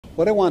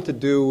What I want to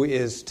do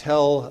is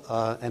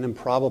tell an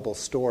improbable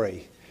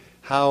story,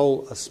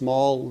 how a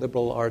small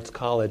liberal arts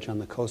college on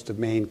the coast of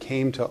Maine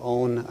came to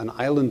own an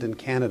island in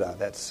Canada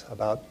that's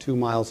about 2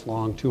 miles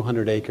long,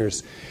 200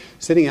 acres,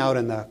 sitting out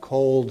in the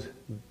cold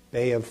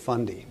Bay of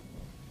Fundy.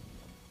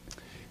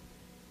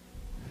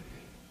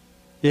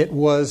 It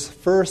was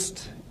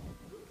first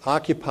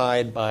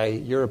occupied by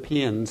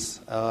Europeans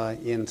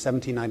in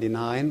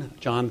 1799.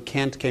 John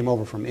Kent came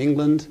over from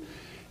England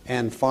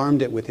and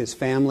farmed it with his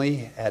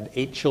family, had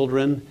 8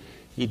 children.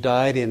 He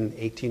died in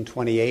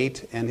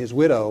 1828, and his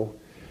widow,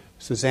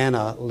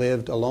 Susanna,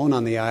 lived alone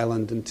on the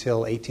island until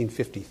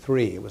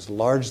 1853. It was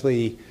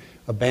largely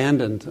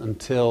abandoned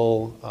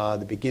until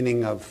the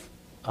beginning of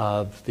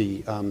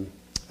the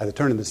at the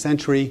turn of the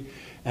century,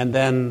 and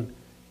then,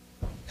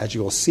 as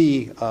you will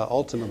see,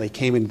 ultimately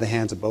came into the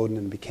hands of Bowdoin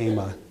and became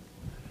a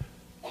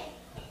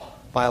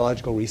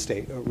biological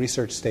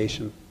research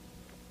station.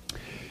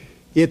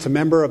 It's a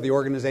member of the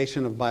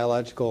Organization of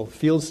Biological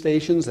Field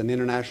Stations, an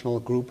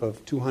international group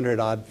of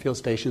 200-odd field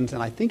stations,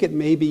 and I think it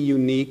may be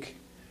unique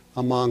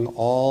among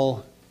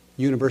all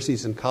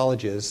universities and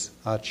colleges.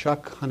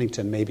 Chuck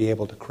Huntington may be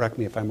able to correct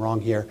me if I'm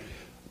wrong here.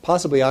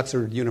 Possibly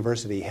Oxford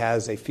University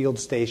has a field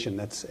station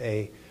that's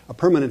a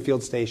permanent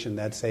field station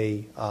that's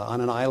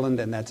on an island,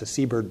 and that's a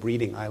seabird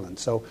breeding island.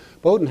 So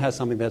Bowdoin has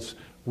something that's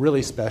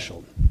really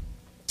special,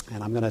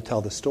 and I'm going to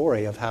tell the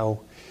story of how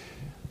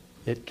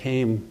it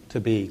came to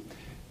be.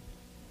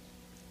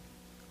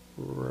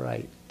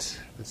 Right.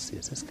 Let's see.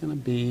 Is this going to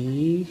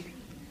be...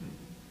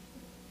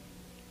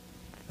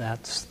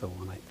 That's the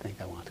one I think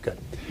I want. Good.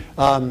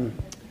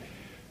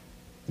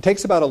 It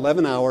takes about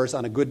 11 hours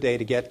on a good day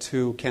to get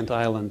to Kent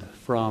Island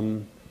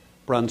from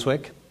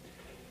Brunswick.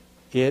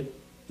 It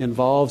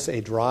involves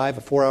a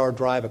 4-hour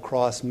drive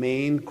across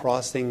Maine,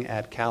 crossing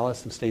at Calais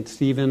and St.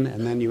 Stephen,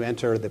 and then you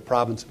enter the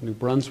province of New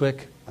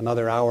Brunswick,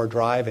 another hour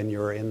drive, and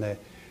you're in the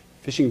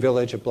fishing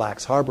village of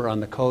Black's Harbor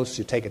on the coast.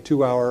 You take a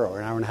 2-hour or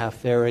an hour-and-a-half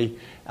ferry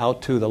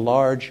out to the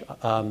large,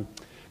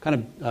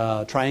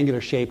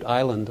 triangular-shaped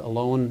island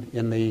alone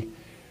in the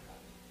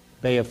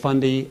Bay of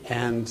Fundy,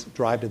 and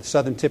drive to the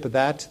southern tip of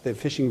that, the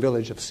fishing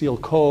village of Seal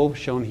Cove,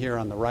 shown here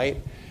on the right.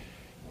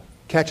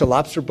 Catch a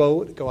lobster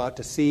boat, go out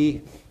to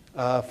sea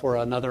for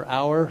another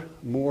hour,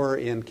 moor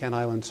in Kent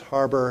Island's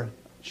harbor,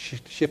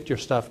 shift your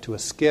stuff to a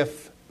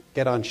skiff,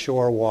 get on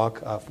shore,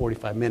 walk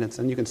 45 minutes,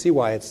 and you can see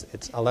why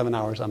it's 11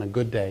 hours on a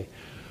good day.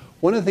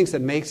 One of the things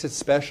that makes it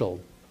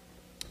special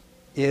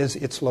is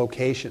its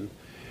location.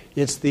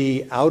 It's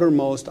the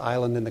outermost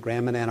island in the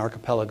Grand Manan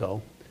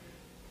Archipelago,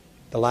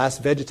 the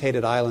last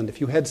vegetated island.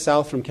 If you head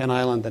south from Kent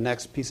Island, the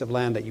next piece of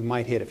land that you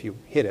might hit, if you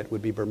hit it,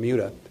 would be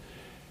Bermuda.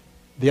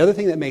 The other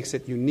thing that makes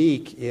it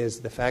unique is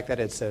the fact that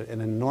it's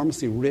an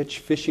enormously rich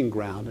fishing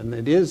ground, and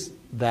it is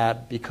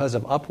that because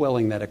of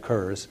upwelling that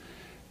occurs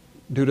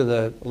due to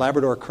the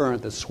Labrador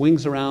Current that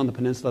swings around the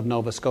peninsula of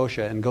Nova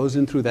Scotia and goes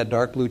in through that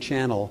dark blue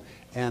channel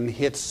and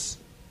hits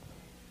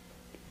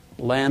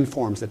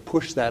landforms that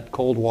push that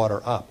cold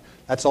water up.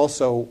 That's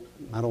also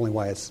not only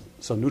why it's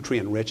so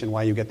nutrient rich and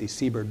why you get these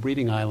seabird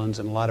breeding islands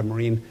and a lot of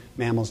marine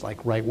mammals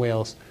like right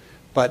whales,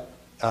 but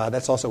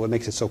that's also what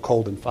makes it so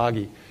cold and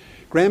foggy.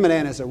 Grand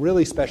Manan is a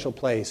really special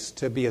place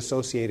to be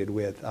associated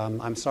with.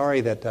 I'm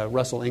sorry that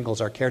Russell Ingalls,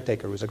 our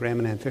caretaker, who was a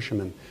Grand Manan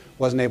fisherman,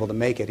 wasn't able to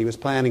make it. He was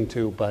planning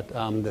to, but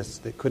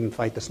they couldn't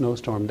fight the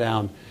snowstorm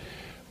down.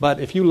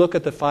 But if you look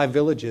at the 5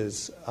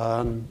 villages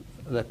on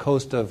the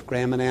coast of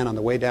Grand Manan on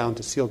the way down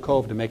to Seal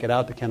Cove to make it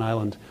out to Kent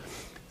Island,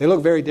 they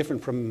look very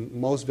different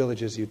from most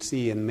villages you'd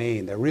see in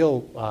Maine. They're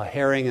real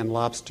herring and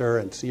lobster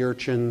and sea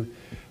urchin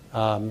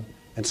and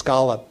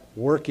scallop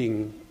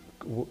working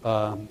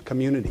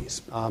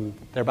communities. There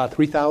are about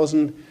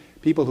 3,000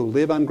 people who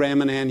live on Grand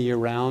Manan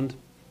year-round.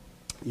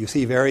 You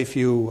see very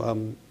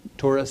few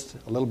tourists,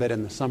 a little bit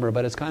in the summer,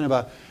 but it's kind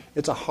of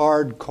it's a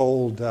hard,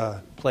 cold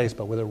place,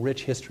 but with a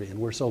rich history, and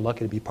we're so lucky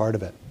to be part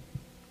of it.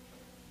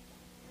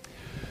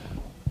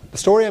 The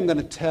story I'm going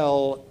to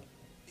tell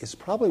is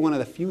probably one of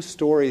the few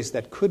stories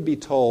that could be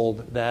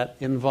told that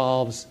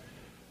involves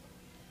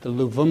the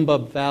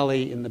Luvumba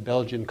Valley in the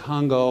Belgian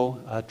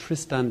Congo,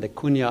 Tristan da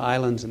Cunha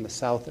Islands in the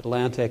South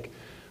Atlantic,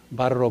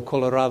 Barro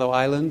Colorado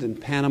Island in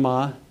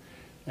Panama,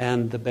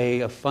 and the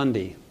Bay of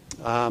Fundy.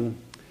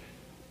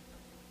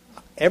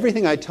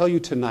 Everything I tell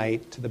you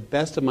tonight, to the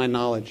best of my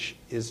knowledge,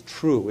 is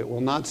true. It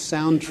will not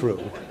sound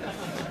true.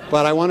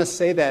 But I want to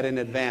say that in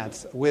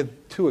advance,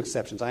 with 2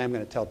 exceptions. I am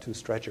going to tell 2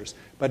 stretchers.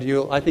 But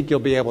I think you'll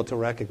be able to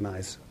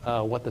recognize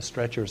what the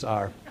stretchers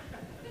are.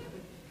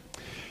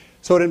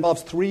 So it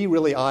involves 3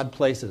 really odd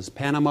places.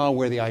 Panama,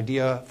 where the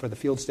idea for the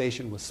field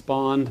station was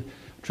spawned.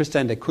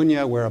 Tristan da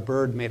Cunha, where a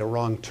bird made a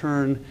wrong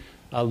turn.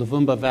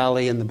 Luvumba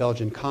Valley in the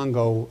Belgian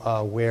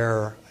Congo,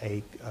 where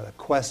a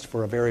quest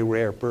for a very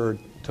rare bird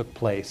took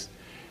place.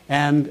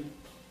 And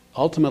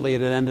ultimately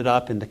it ended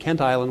up in the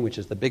Kent Island, which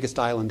is the biggest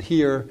island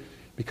here,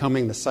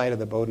 becoming the site of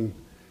the Bowdoin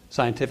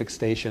Scientific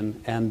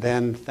Station. And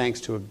then,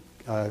 thanks to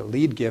a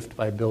lead gift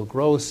by Bill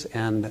Gross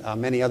and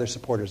many other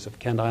supporters of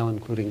Kent Island,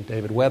 including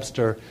David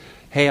Webster,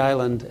 Hay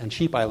Island and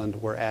Sheep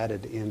Island were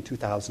added in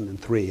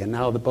 2003, and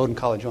now the Bowdoin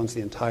College owns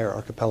the entire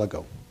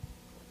archipelago.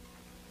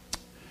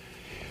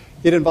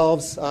 It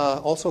involves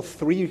also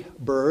 3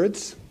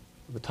 birds.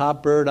 The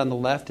top bird on the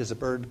left is a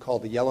bird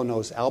called the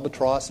yellow-nosed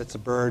albatross. It's a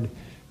bird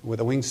with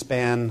a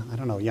wingspan, I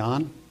don't know,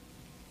 Jan?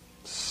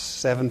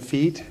 7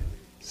 feet,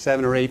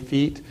 7 or 8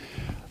 feet.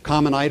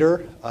 Common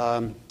eider,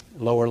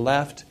 lower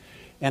left.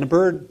 And a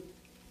bird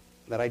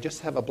that I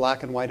just have a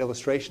black and white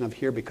illustration of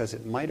here because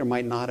it might or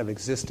might not have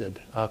existed,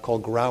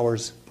 called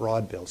Grauer's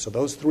broadbill. So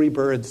those 3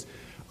 birds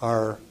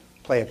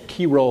play a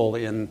key role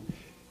in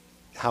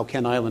how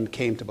Ken Island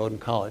came to Bowdoin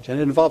College. And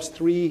it involves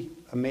 3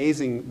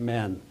 amazing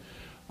men.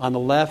 On the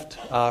left,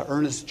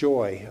 Ernest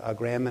Joy, a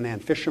Grand Manan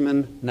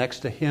fisherman. Next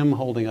to him,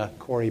 holding a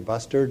Cory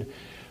bustard,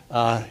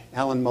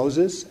 Alan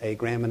Moses, a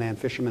Grand Manan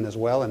fisherman as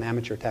well, an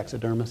amateur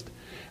taxidermist.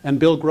 And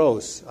Bill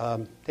Gross,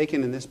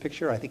 taken in this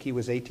picture, I think he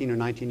was 18 or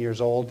 19 years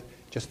old,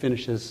 just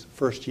finished his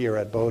first year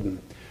at Bowdoin.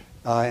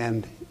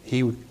 And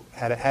he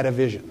had a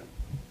vision.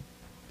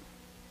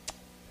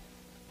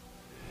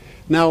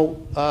 Now,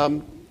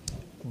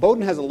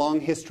 Bowdoin has a long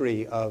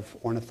history of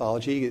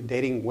ornithology,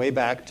 dating way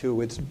back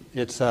to its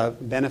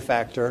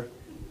benefactor,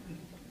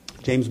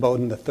 James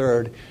Bowdoin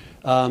III.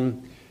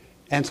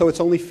 And so it's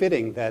only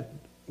fitting that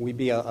we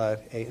be a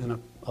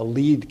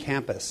lead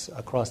campus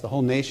across the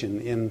whole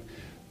nation in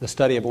the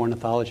study of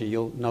ornithology.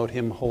 You'll note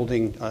him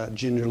holding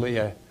gingerly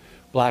a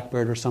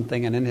blackbird or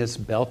something, and in his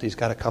belt he's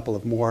got a couple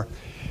of more.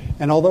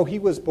 And although he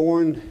was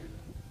born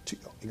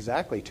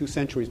exactly 2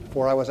 centuries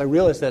before I was, I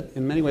realized that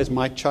in many ways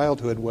my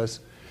childhood was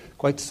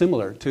quite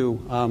similar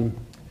to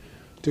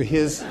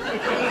his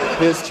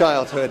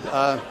childhood.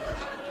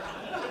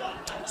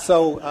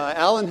 So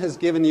Alan has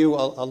given you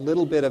a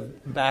little bit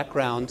of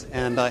background,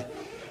 and I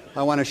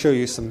want to show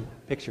you some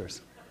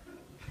pictures.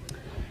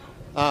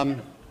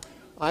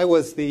 I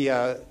was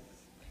the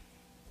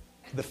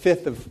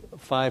 5th of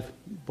 5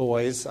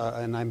 boys,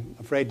 and I'm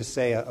afraid to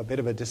say a bit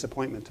of a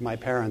disappointment to my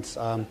parents.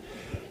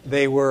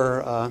 They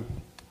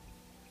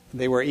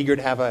were eager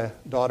to have a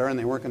daughter, and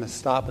they weren't going to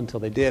stop until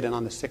they did, and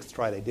on the 6th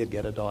try they did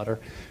get a daughter.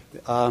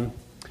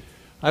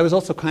 I was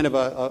also kind of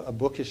a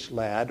bookish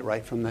lad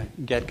right from the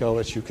get-go,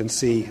 as you can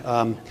see.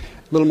 A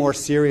little more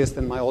serious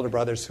than my older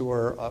brothers, who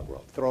were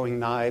throwing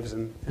knives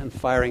and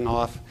firing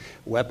off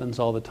weapons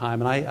all the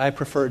time, and I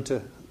preferred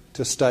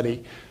to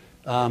study.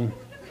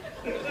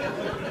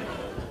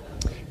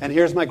 And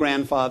here's my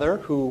grandfather,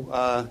 who,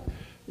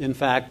 in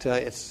fact,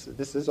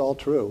 this is all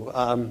true,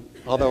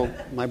 although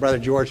my brother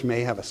George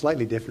may have a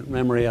slightly different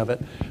memory of it.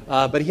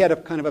 But he had a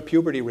kind of a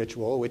puberty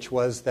ritual, which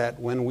was that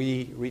when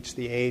we reached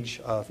the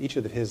age of, each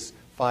of his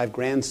 5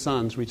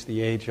 grandsons reached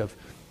the age of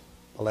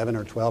 11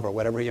 or 12 or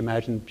whatever he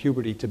imagined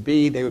puberty to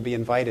be, they would be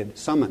invited,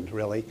 summoned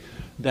really,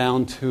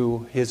 down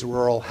to his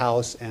rural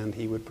house, and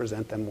he would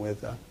present them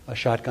with a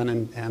shotgun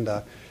and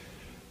a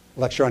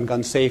lecture on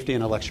gun safety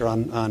and a lecture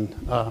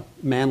on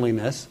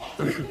manliness.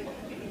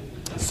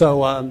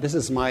 So this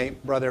is my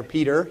brother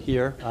Peter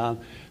here,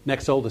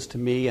 next oldest to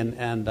me,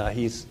 and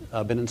he's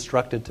been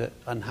instructed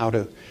on how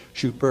to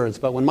shoot birds.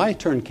 But when my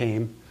turn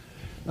came,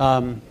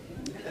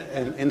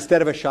 and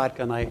instead of a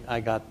shotgun, I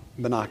got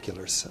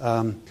binoculars.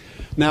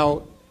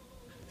 Now,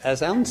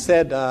 as Alan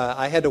said,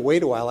 I had to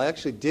wait a while. I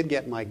actually did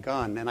get my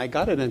gun, and I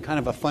got it in kind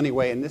of a funny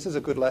way, and this is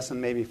a good lesson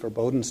maybe for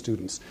Bowdoin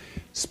students.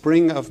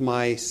 Spring of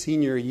my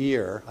senior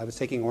year, I was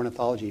taking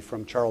ornithology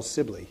from Charles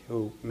Sibley,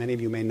 who many of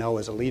you may know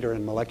as a leader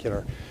in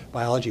molecular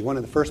biology, one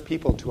of the first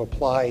people to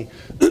apply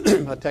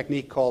a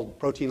technique called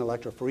protein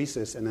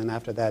electrophoresis, and then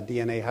after that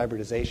DNA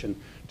hybridization,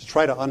 to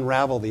try to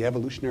unravel the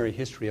evolutionary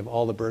history of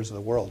all the birds of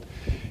the world.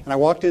 And I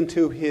walked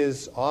into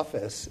his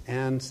office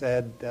and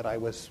said that I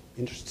was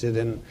interested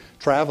in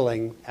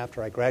traveling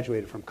after I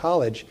graduated from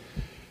college.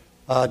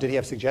 Did he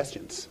have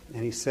suggestions?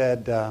 And he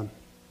said,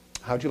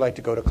 how'd you like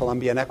to go to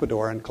Colombia and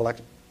Ecuador and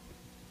collect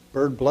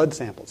bird blood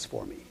samples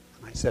for me?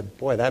 And I said,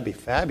 boy, that'd be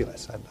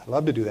fabulous. I'd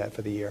love to do that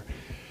for the year.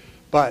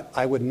 But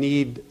I would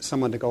need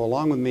someone to go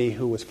along with me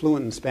who was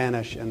fluent in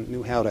Spanish and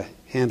knew how to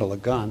handle a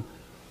gun.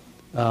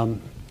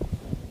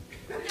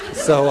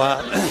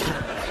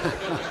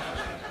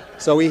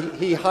 So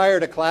he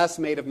hired a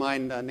classmate of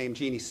mine named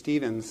Jeannie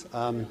Stevens.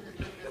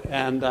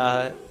 And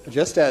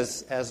just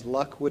as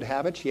luck would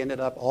have it, she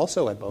ended up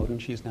also at Bowdoin.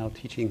 She's now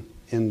teaching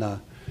in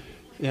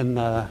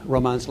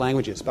Romance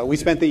languages. But we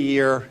spent the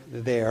year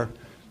there,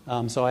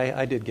 so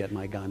I did get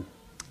my gun.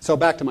 So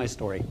back to my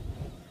story.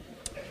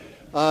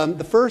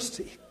 The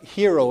first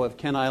hero of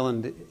Ken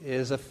Island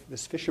is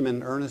this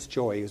fisherman, Ernest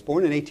Joy. He was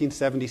born in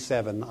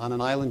 1877 on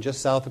an island just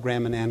south of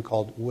Grand Manan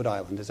called Wood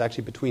Island. It's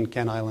actually between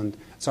Ken Island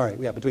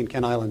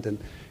and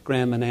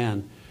Grand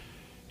Manan.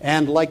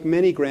 And like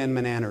many Grand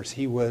Mananers,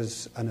 he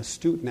was an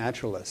astute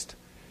naturalist.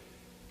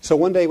 So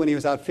one day when he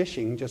was out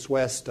fishing just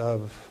west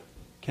of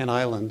Ken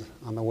Island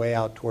on the way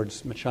out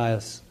towards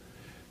Machias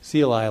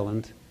Seal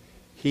Island,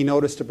 he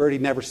noticed a bird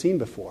he'd never seen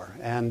before,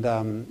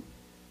 and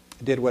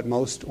did what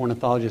most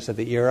ornithologists of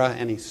the era,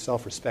 any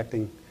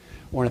self-respecting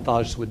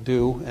ornithologist would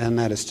do, and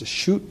that is to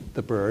shoot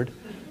the bird.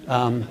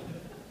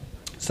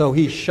 So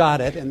he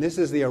shot it, and this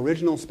is the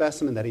original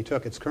specimen that he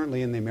took. It's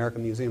currently in the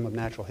American Museum of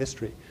Natural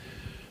History.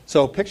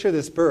 So picture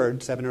this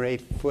bird, 7 or 8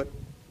 foot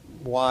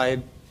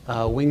wide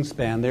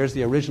wingspan. There's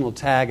the original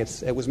tag.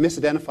 It was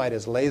misidentified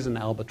as Lazen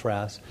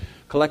albatross.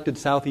 Collected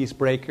southeast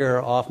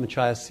breaker off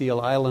Machias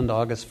Seal Island,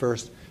 August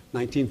 1st,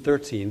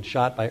 1913.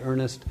 Shot by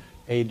Ernest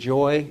A.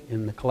 Joy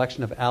in the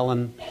collection of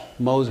Alan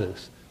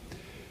Moses.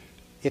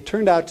 It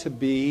turned out to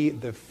be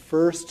the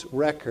first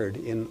record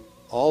in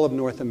all of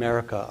North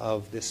America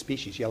of this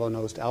species,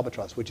 yellow-nosed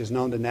albatross, which is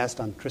known to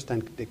nest on Tristan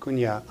da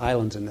Cunha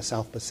Islands in the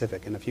South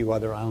Pacific and a few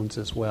other islands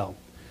as well.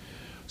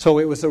 So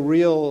it was a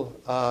real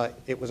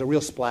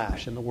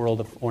splash in the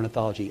world of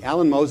ornithology.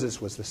 Alan Moses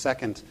was the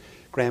second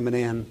Grand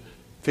Manan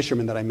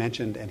fisherman that I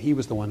mentioned, and he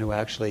was the one who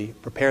actually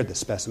prepared the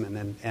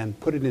specimen and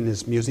put it in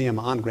his museum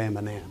on Grand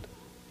Manan.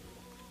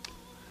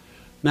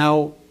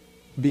 Now,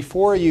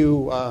 before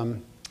you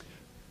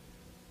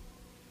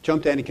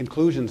jump to any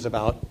conclusions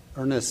about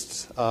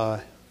Ernest's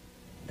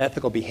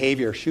ethical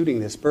behavior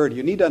shooting this bird,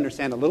 you need to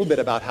understand a little bit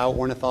about how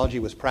ornithology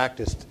was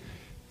practiced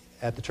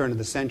at the turn of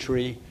the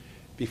century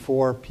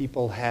before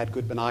people had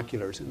good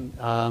binoculars.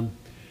 And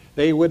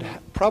they would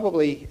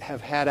probably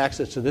have had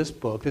access to this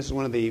book. This is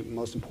one of the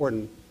most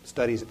important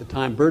studies at the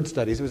time, bird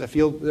studies. It was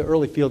the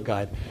early field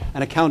guide,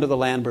 an account of the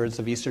land birds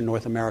of eastern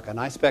North America. And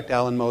I suspect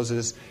Alan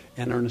Moses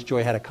and Ernest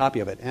Joy had a copy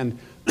of it. And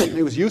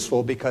it was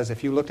useful because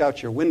if you looked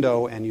out your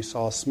window and you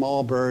saw a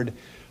small bird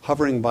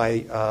hovering by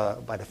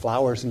the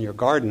flowers in your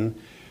garden,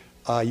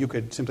 you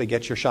could simply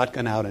get your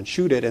shotgun out and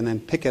shoot it and then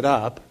pick it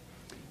up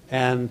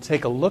and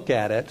take a look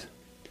at it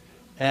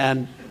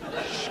and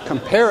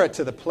compare it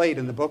to the plate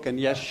in the book. And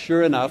yes,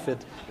 sure enough,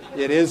 it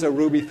is a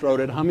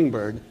ruby-throated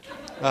hummingbird,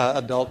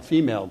 adult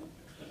female.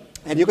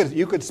 And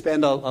you could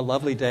spend a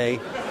lovely day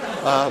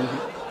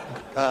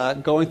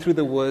going through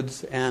the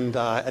woods and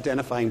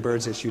identifying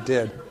birds as you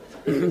did.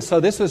 So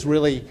this was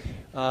really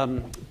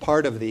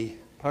part of the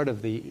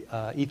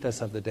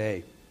ethos of the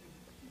day.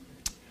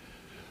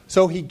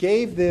 So he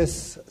gave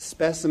this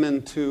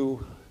specimen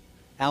to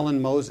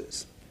Alan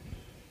Moses,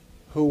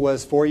 who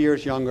was 4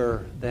 years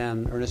younger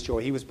than Ernest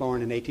Joy. He was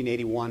born in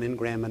 1881 in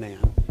Grand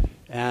Manan,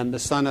 and the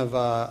son of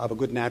a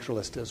good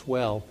naturalist as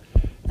well.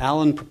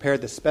 Alan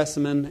prepared the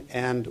specimen,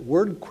 and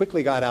word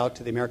quickly got out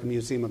to the American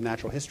Museum of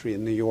Natural History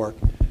in New York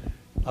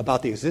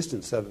about the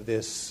existence of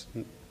this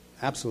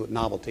absolute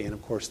novelty, and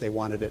of course they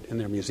wanted it in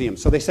their museum.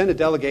 So they sent a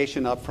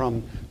delegation up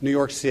from New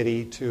York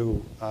City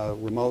to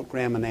remote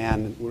Grand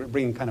Manan,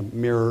 bringing kind of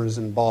mirrors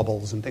and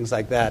baubles and things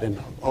like that in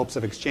hopes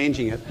of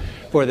exchanging it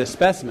for this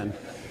specimen.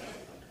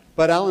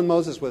 But Alan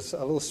Moses was a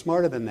little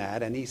smarter than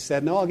that, and he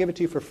said, no, I'll give it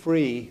to you for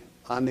free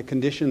on the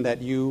condition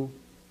that you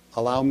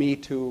allow me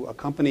to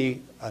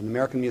accompany an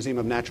American Museum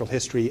of Natural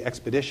History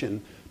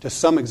expedition to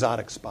some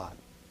exotic spot.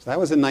 So that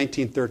was in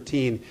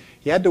 1913.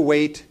 He had to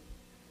wait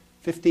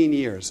 15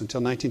 years until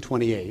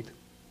 1928.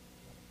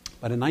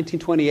 But in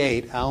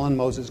 1928, Alan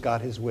Moses got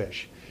his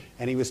wish,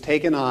 and he was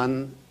taken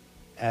on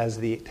as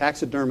the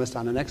taxidermist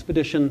on an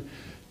expedition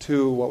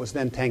to what was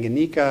then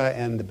Tanganyika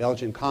and the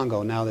Belgian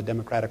Congo, now the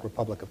Democratic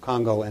Republic of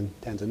Congo and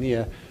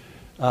Tanzania,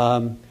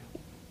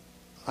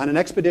 on an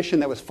expedition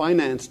that was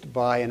financed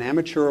by an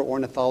amateur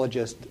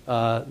ornithologist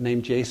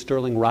named J.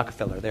 Sterling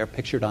Rockefeller. They're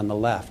pictured on the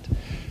left.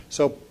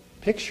 So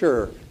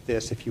picture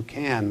this, if you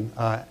can.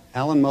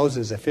 Alan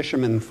Moses, a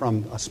fisherman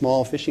from a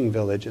small fishing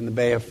village in the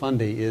Bay of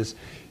Fundy, is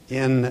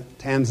in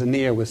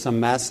Tanzania with some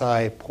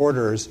Maasai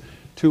porters,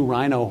 2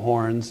 rhino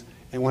horns,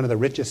 and one of the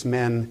richest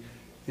men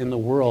in the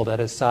world at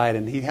his side.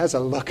 And he has a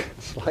look,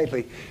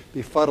 slightly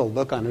befuddled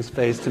look on his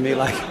face to me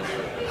like,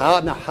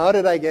 how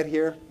did I get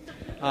here?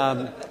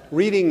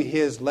 Reading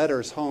his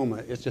letters home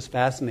is just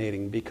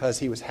fascinating because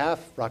he was half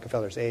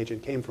Rockefeller's age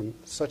and came from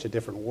such a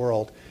different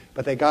world,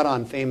 but they got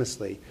on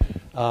famously.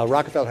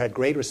 Rockefeller had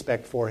great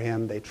respect for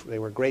him. They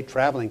were great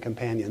traveling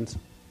companions.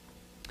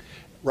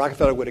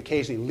 Rockefeller would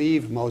occasionally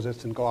leave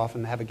Moses and go off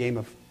and have a game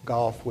of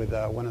golf with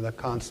one of the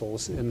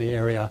consuls in the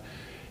area.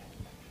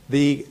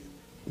 The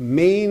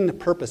main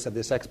purpose of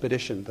this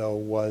expedition, though,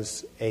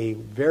 was a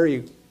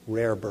very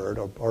rare bird,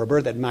 or a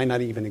bird that might not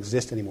even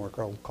exist anymore,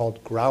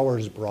 called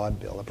Grauer's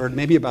broadbill, a bird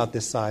maybe about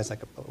this size,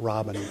 like a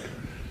robin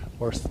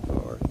or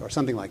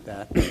something like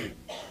that.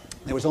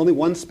 There was only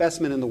one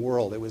specimen in the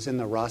world. It was in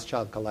the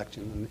Rothschild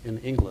collection in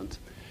England.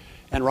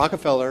 And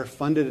Rockefeller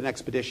funded an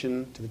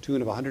expedition to the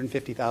tune of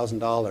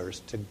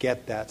 $150,000 to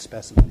get that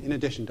specimen, in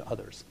addition to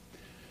others.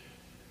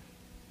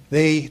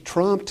 They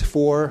tromped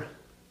for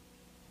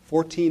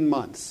 14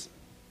 months,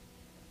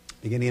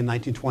 beginning in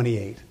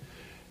 1928.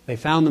 They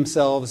found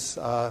themselves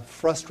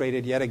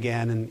frustrated yet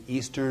again in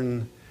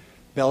eastern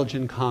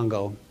Belgian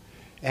Congo.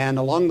 And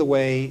along the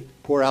way,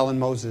 poor Alan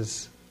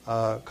Moses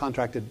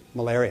contracted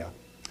malaria.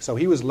 So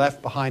he was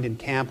left behind in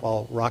camp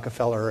while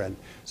Rockefeller and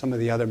some of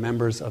the other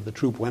members of the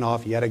troop went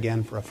off yet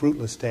again for a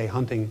fruitless day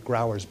hunting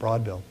Grauer's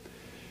broadbill.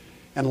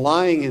 And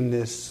lying in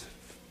this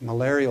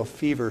malarial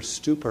fever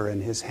stupor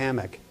in his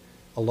hammock,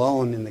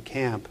 alone in the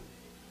camp,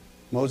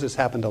 Moses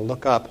happened to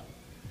look up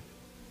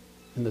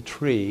in the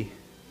tree,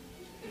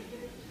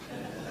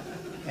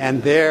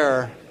 and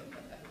there,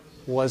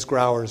 was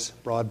Grauer's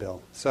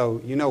broadbill.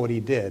 So you know what he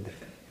did.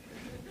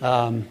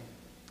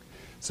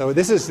 So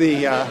this is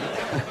the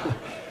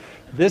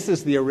this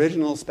is the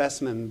original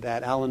specimen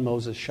that Alan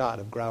Moses shot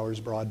of Grauer's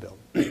broadbill.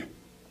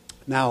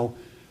 Now,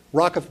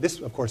 this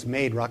of course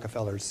made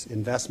Rockefeller's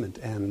investment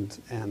and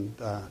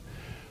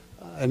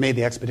made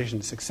the expedition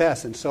a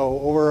success. And so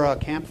over a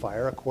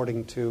campfire,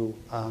 according to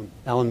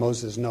Alan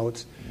Moses'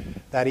 notes,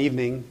 that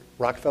evening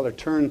Rockefeller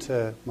turned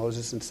to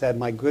Moses and said,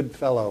 "My good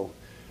fellow,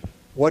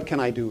 what can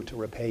I do to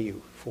repay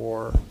you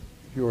for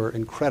your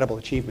incredible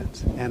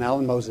achievements?" And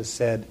Alan Moses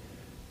said,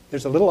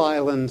 "There's a little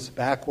island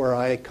back where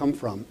I come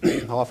from,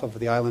 off of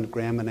the island of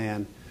Grand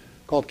Manan,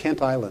 called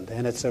Kent Island,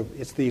 and it's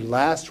the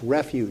last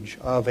refuge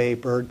of a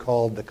bird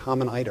called the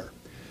common eider."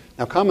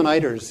 Now, common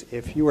eiders,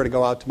 if you were to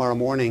go out tomorrow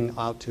morning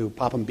out to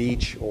Popham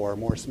Beach or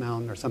Morse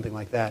Mountain or something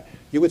like that,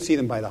 you would see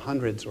them by the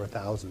hundreds or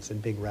thousands in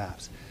big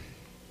rafts.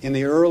 In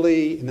the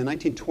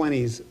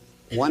 1920s,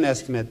 one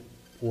estimate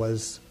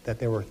was that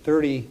there were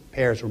 30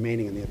 pairs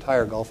remaining in the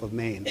entire Gulf of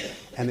Maine,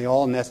 and they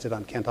all nested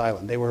on Kent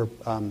Island. They were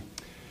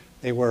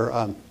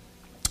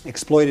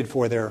exploited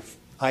for their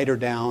eider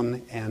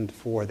down and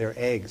for their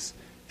eggs,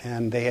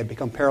 and they had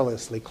become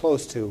perilously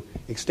close to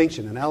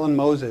extinction. And Alan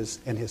Moses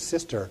and his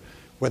sister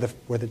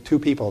were the two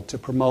people to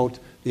promote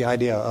the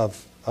idea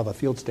of a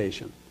field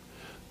station.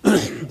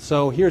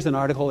 So here's an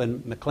article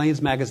in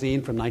Maclean's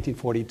magazine from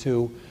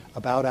 1942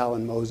 about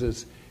Alan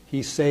Moses.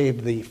 He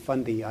saved the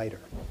Fundy eider.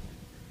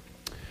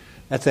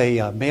 That's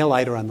a male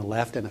eider on the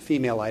left and a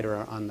female eider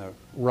on the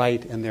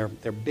right, and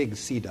they're big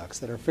sea ducks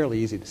that are fairly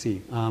easy to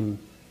see.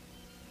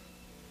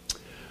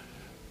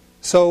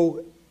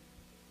 So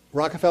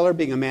Rockefeller,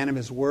 being a man of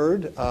his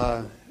word,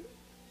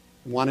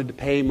 wanted to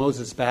pay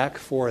Moses back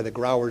for the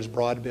Grauer's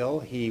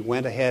broadbill. He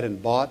went ahead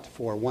and bought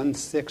for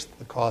 1/6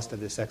 the cost of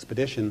this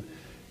expedition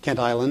Kent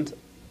Island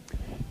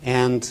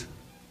and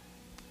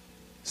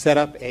set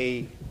up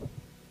a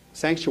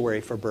sanctuary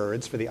for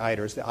birds, for the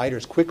eiders. The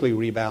eiders quickly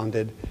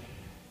rebounded,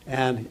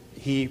 and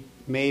he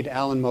made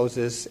Alan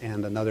Moses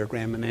and another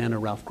Grand Manan,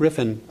 Ralph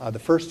Griffin, the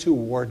first two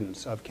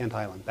wardens of Kent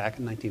Island back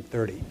in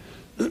 1930.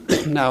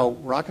 Now,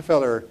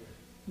 Rockefeller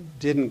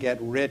didn't get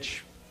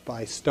rich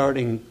by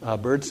starting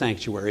bird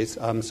sanctuaries,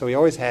 so he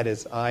always had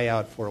his eye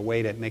out for a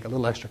way to make a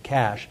little extra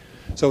cash.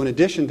 So in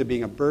addition to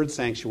being a bird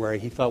sanctuary,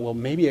 he thought, well,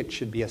 maybe it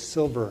should be a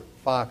silver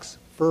fox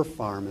fur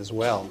farm as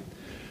well.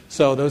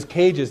 So those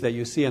cages that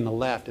you see on the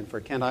left, and for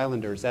Kent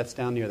Islanders, that's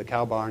down near the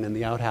cow barn and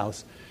the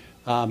outhouse,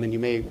 and you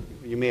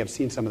may have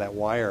seen some of that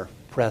wire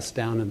pressed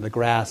down in the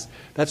grass.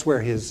 That's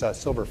where his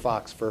silver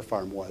fox fur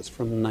farm was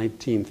from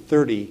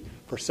 1930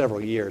 for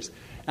several years.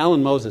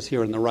 Alan Moses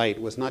here on the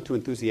right was not too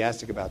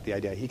enthusiastic about the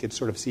idea. He could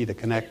sort of see the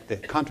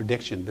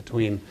contradiction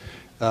between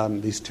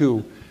these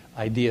two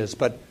ideas.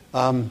 But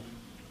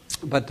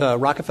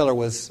Rockefeller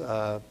was,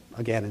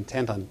 again,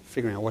 intent on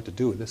figuring out what to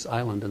do with this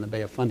island in the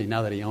Bay of Fundy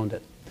now that he owned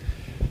it.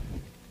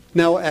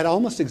 Now, at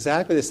almost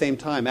exactly the same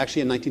time,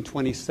 actually in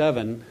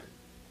 1927,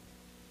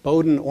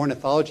 Bowdoin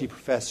ornithology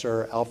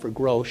professor Alfred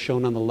Gross,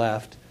 shown on the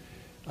left,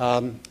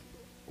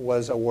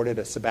 was awarded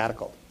a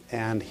sabbatical.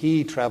 And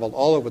he traveled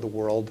all over the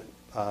world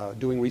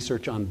doing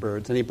research on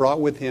birds. And he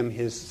brought with him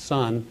his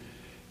son,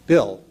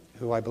 Bill,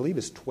 who I believe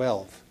is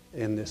 12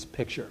 in this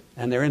picture.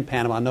 And they're in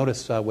Panama.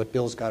 Notice what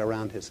Bill's got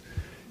around his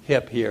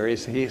hip here.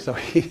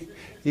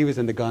 He was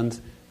in the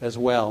guns as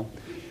well.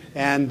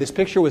 And this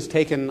picture was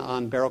taken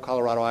on Barrow,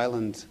 Colorado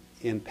Island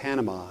in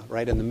Panama,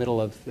 right in the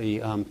middle of the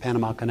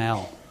Panama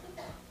Canal.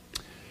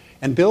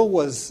 And Bill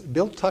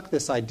tucked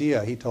this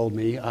idea, he told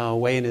me,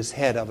 away in his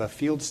head of a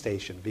field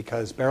station,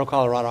 because Barrow,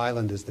 Colorado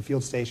Island is the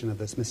field station of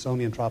the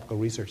Smithsonian Tropical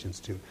Research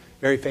Institute,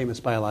 very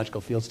famous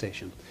biological field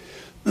station.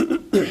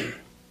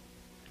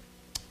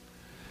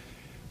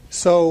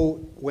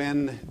 So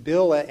when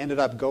Bill ended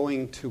up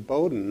going to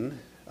Bowdoin,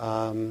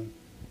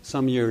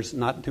 some years,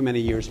 not too many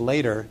years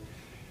later,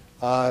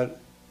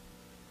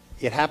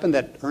 it happened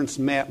that Ernst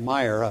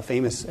Mayr, a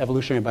famous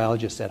evolutionary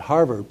biologist at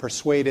Harvard,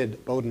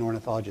 persuaded Bowdoin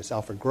ornithologist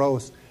Alfred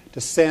Gross to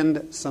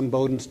send some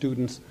Bowdoin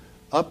students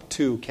up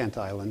to Kent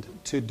Island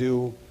to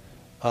do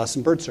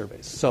some bird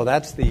surveys. So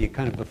that's the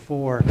kind of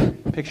before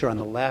picture on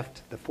the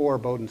left, the 4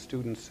 Bowdoin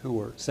students who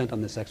were sent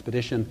on this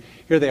expedition.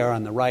 Here they are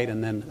on the right,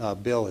 and then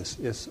Bill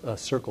is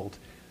circled.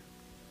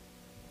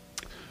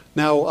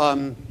 Now,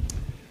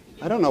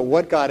 I don't know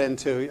what got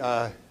into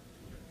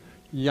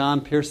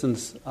Jan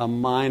Pearson's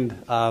mind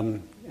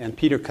and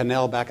Peter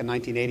Cannell back in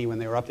 1980 when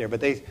they were up there, but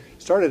they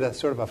started a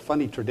sort of a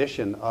funny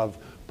tradition of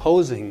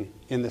posing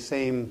in the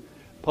same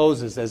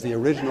poses as the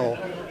original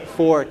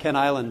 4 Kent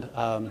Island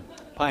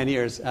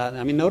pioneers.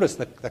 Notice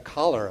the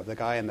collar of the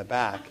guy in the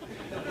back.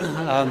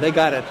 They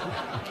got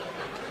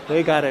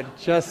it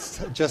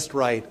just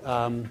right.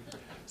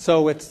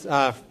 So it's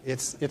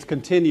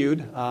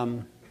continued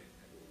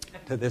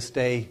to this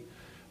day,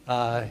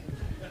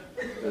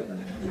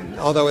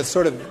 although it's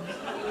sort of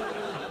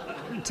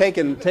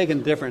taken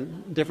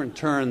different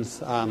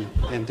turns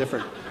in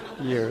different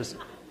years.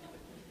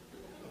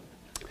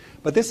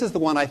 But this is the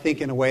one, I think,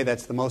 in a way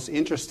that's the most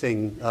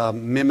interesting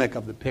mimic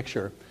of the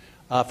picture.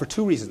 for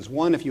two reasons.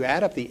 One, if you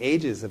add up the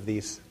ages of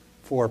these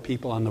four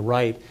people on the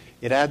right,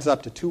 it adds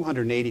up to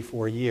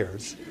 284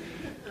 years.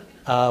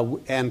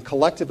 And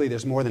collectively,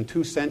 there's more than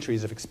 2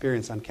 centuries of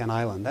experience on Kent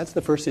Island. That's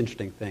the first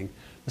interesting thing.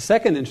 The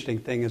second interesting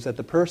thing is that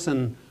the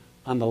person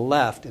on the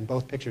left, in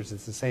both pictures,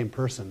 is the same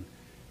person.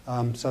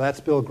 So that's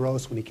Bill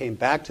Gross when he came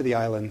back to the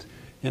island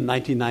in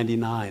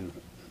 1999,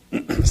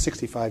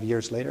 65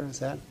 years later, is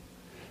that?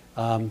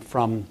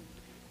 From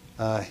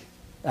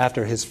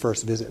after his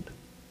first visit.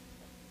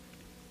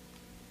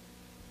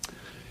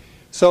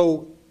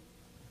 So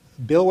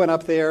Bill went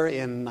up there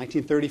in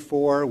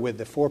 1934 with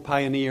the 4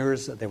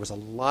 pioneers. There was a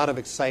lot of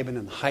excitement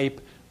and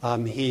hype.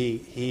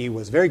 He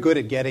was very good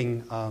at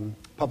getting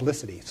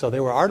publicity. So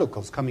there were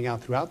articles coming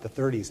out throughout the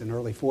 30s and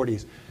early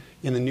 40s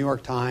in the New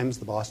York Times,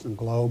 the Boston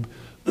Globe,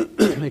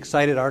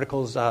 excited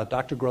articles,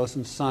 Dr.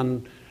 Gross's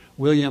son,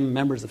 William,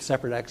 members of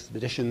separate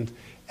expeditions.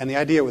 And the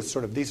idea was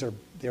sort of these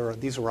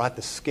were at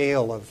the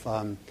scale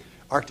of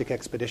Arctic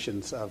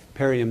expeditions of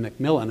Perry and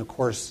Macmillan. Of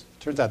course,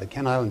 it turns out that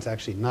Kent Island's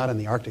actually not in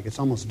the Arctic. It's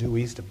almost due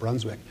east of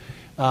Brunswick.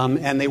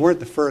 And they weren't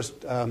the first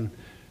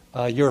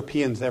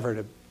Europeans ever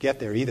to get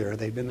there either.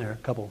 They'd been there a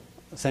couple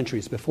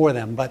centuries before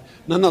them. But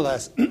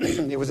nonetheless,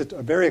 it was a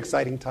very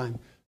exciting time.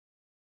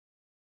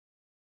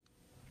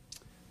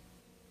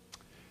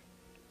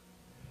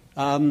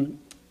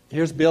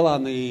 Here's Bill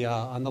on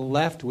the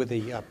left with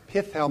the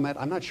pith helmet.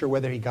 I'm not sure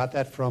whether he got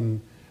that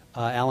from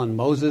Alan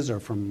Moses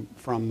or from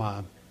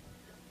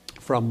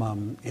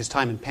his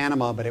time in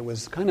Panama, but it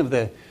was kind of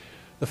the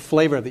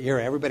flavor of the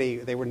era. Everybody,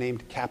 they were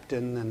named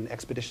captain and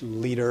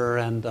expedition leader,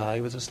 and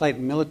it was a slight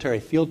military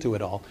feel to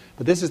it all.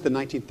 But this is the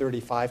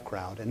 1935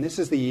 crowd, and this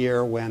is the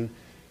year when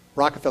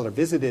Rockefeller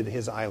visited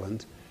his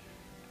island,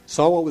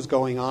 saw what was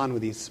going on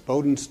with these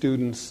Bowdoin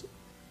students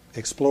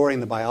exploring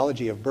the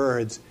biology of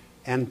birds,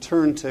 and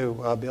turned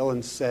to Bill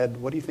and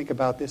said, "What do you think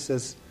about this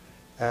as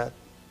a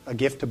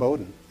gift to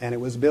Bowdoin?" And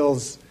it was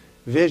Bill's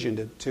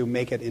vision to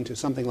make it into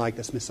something like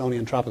the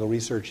Smithsonian Tropical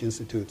Research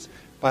Institute's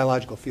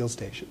biological field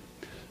station.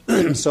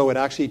 So it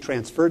actually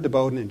transferred to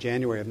Bowdoin in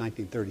January of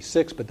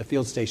 1936, but the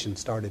field station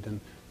started in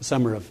the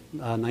summer of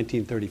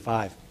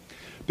 1935.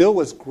 Bill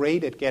was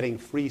great at getting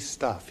free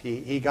stuff.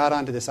 He got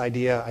onto this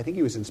idea, I think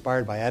he was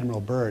inspired by Admiral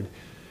Byrd,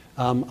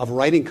 of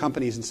writing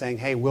companies and saying,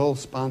 "Hey, we'll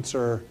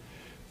sponsor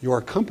your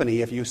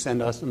company if you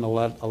send us an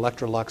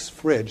Electrolux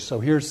fridge." So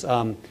here's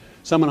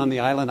someone on the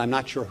island, I'm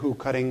not sure who,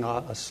 cutting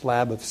a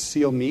slab of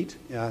seal meat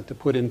to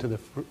put into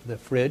the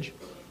fridge.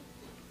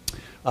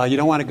 You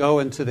don't want to go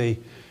into the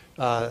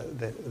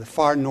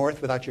far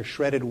north without your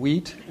shredded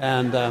wheat,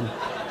 and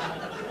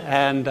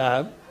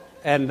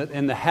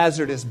in the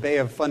hazardous Bay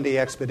of Fundy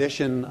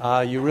expedition,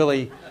 you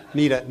really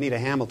need a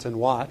Hamilton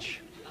watch.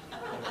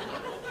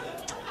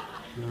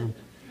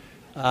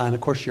 And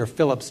of course, your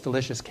Phillips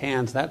delicious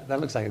cans. That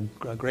looks like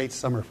a great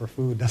summer for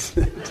food,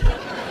 doesn't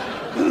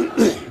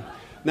it?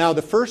 Now,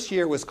 the first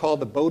year was called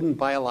the Bowdoin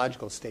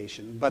Biological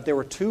Station, but there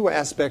were 2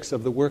 aspects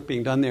of the work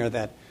being done there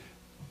that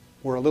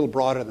were a little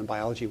broader than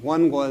biology.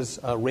 One was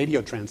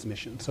radio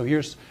transmission. So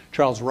here's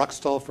Charles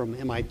Ruxtall from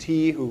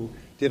MIT, who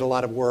did a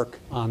lot of work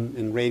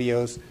in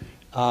radios,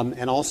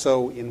 and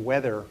also in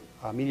weather,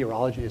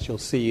 meteorology, as you'll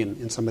see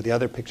in some of the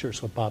other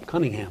pictures with Bob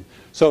Cunningham.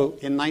 So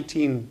in I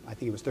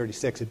think it was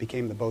 36, it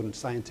became the Bowdoin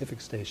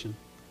Scientific Station.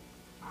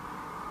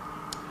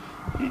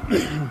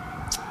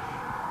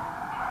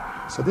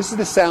 So this is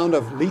the sound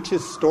of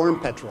Leach's storm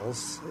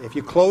petrels. If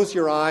you close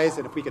your eyes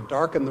and if we could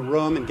darken the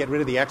room and get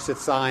rid of the exit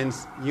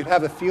signs, you'd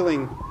have a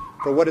feeling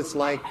for what it's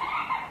like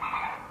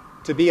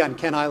to be on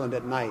Kent Island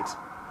at night.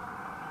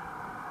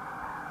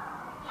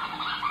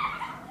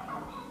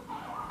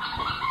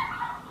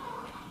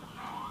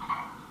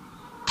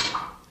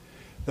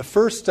 The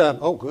first,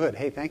 oh good,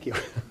 hey, thank you.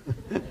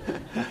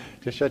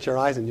 Just shut your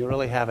eyes and you'll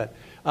really have it.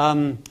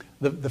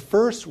 The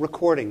first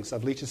recordings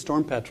of Leach's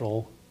storm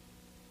petrel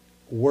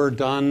were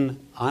done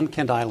on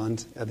Kent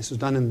Island. This was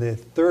done in the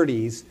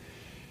 30s,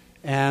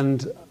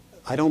 and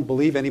I don't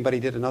believe anybody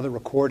did another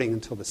recording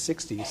until the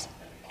 60s.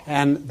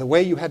 And the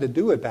way you had to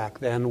do it back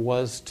then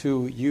was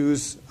to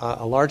use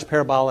a large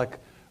parabolic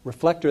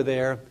reflector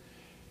there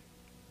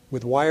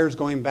with wires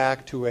going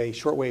back to a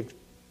shortwave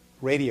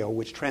radio,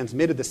 which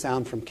transmitted the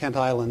sound from Kent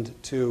Island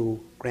to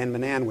Grand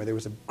Manan, where there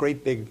was a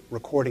great big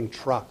recording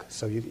truck.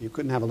 So you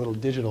couldn't have a little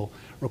digital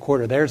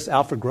recorder. There's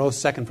Alfred Gross,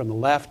 second from the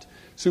left,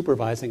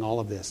 supervising all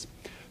of this.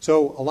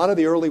 So a lot of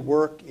the early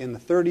work in the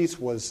 30s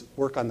was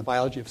work on the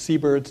biology of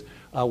seabirds.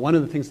 One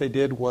of the things they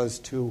did was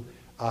to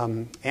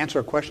answer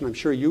a question I'm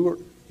sure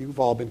you've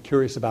all been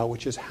curious about,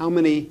 which is how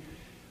many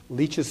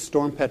Leach's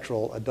storm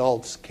petrel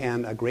adults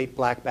can a great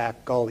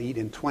blackback gull eat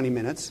in 20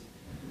 minutes?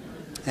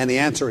 And the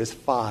answer is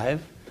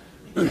 5.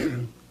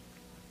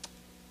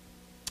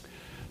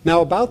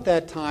 Now, about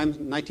that time,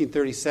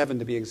 1937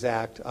 to be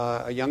exact,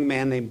 a young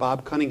man named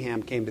Bob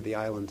Cunningham came to the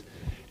island.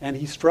 And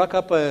he struck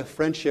up a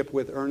friendship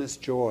with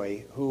Ernest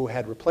Joy, who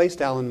had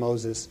replaced Alan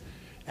Moses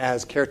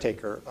as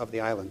caretaker of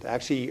the island.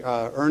 Actually,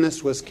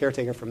 Ernest was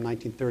caretaker from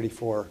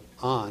 1934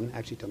 on,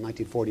 actually till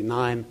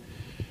 1949.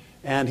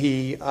 And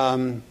he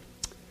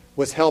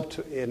was helped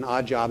in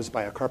odd jobs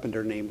by a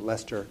carpenter named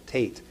Lester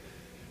Tate.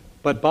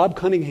 But Bob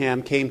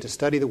Cunningham came to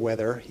study the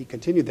weather. He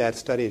continued that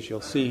study, as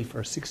you'll see,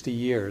 for 60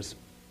 years,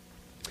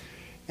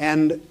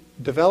 and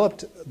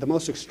developed the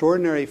most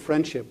extraordinary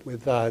friendship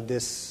with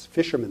this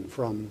fisherman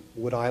from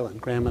Wood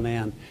Island, Graham and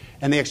Ann,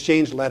 and they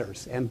exchanged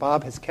letters. And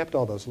Bob has kept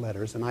all those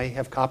letters, and I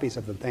have copies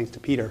of them thanks to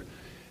Peter.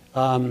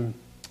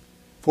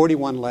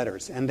 41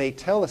 letters, and they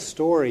tell a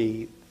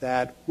story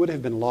that would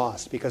have been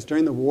lost because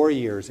during the war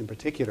years in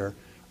particular,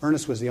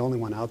 Ernest was the only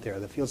one out there.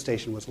 The field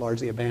station was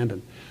largely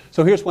abandoned.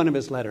 So here's one of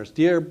his letters.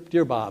 Dear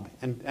Bob,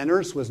 and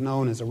Ernest was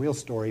known as a real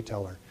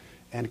storyteller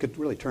and could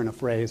really turn a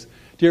phrase.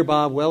 Dear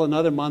Bob, well,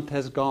 another month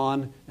has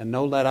gone and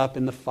no let up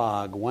in the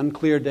fog. One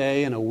clear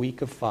day and a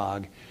week of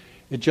fog.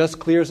 It just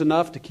clears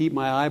enough to keep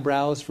my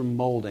eyebrows from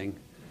molding.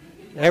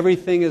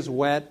 Everything is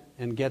wet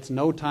and gets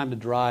no time to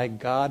dry.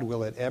 God,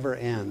 will it ever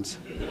end?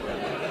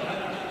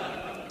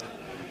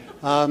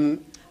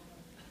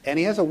 And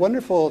he has a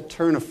wonderful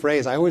turn of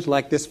phrase. I always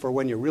like this for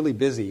when you're really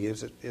busy,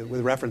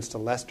 with reference to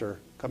Lester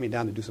coming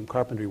down to do some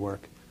carpentry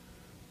work.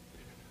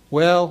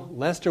 Well,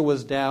 Lester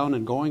was down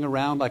and going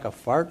around like a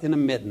fart in a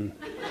mitten.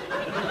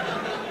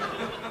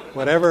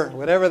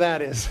 whatever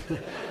that is.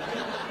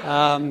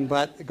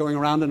 But going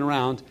around and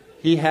around,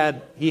 he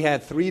had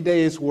 3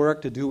 days'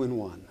 work to do in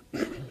one.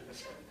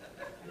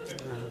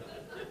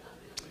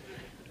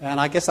 And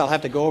I guess I'll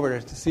have to go over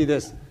to see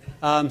this.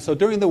 So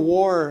during the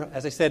war,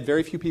 as I said,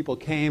 very few people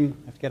came.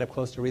 I have to get up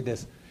close to read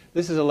this.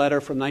 This is a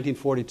letter from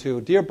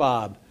 1942. Dear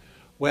Bob,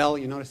 well,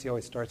 you notice he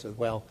always starts with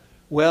well.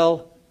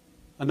 Well,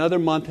 another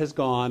month has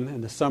gone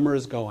and the summer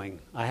is going.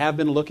 I have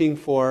been looking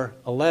for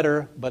a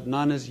letter, but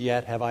none as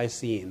yet have I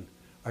seen.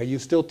 Are you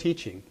still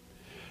teaching?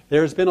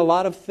 There's been a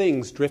lot of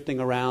things drifting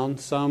around.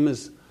 Some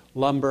is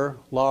lumber,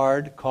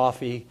 lard,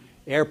 coffee,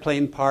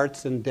 airplane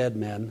parts, and dead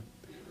men.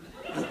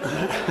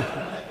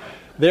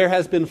 There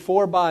has been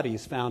 4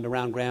 bodies found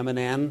around Graham and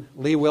Ann.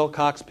 Lee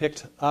Wilcox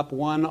picked up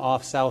one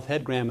off South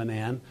Head Graham and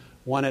Ann,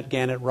 1 at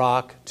Gannett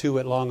Rock, 2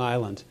 at Long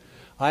Island.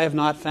 I have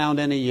not found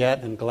any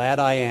yet, and glad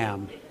I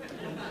am.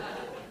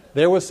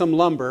 There was some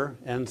lumber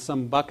and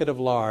some bucket of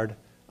lard.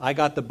 I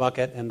got the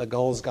bucket, and the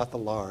gulls got the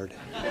lard.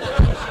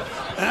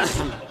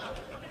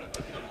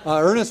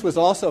 Ernest was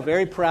also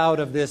very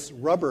proud of this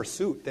rubber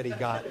suit that he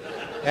got.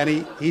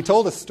 And he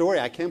told a story.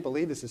 I can't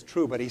believe this is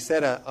true, but he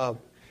said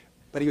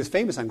but he was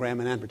famous on Graham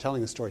and Ann for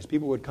telling the stories.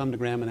 People would come to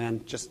Graham and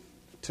Ann just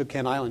to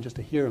Kent Island just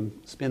to hear him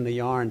spin the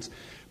yarns.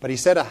 But he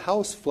said a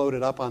house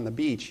floated up on the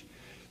beach,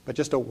 but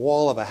just a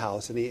wall of a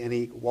house. And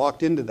he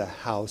walked into the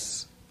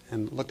house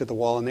and looked at the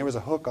wall, and there was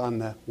a hook on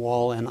the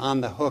wall, and on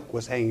the hook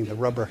was hanging the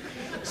rubber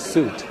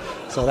suit.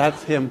 So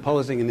that's him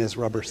posing in his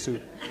rubber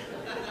suit.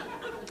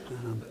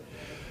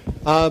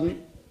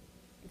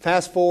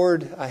 Fast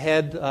forward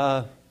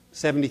ahead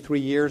 73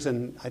 years,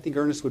 and I think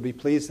Ernest would be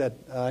pleased that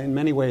in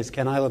many ways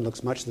Kent Island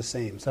looks much the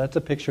same. So that's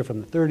a picture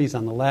from the 30s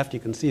on the left. You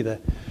can see the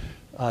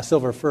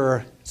silver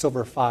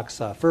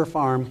fox fur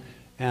farm,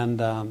 and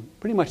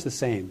pretty much the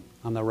same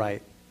on the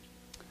right.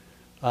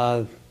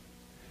 The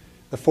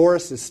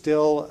forest is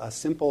still a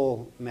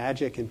simple,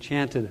 magic,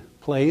 enchanted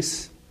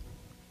place.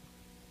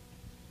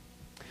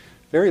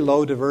 Very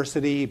low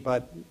diversity,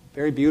 but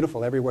very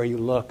beautiful everywhere you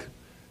look.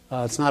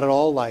 It's not at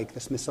all like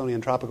the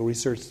Smithsonian Tropical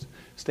Research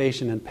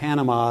Station in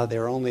Panama.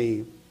 There are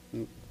only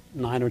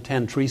 9 or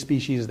 10 tree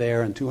species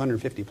there and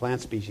 250 plant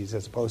species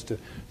as opposed to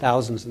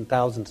thousands and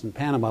thousands in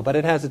Panama. But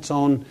it has its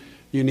own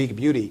unique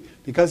beauty.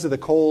 Because of the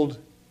cold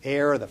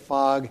air, the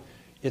fog,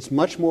 it's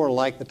much more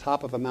like the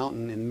top of a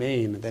mountain in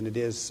Maine than it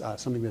is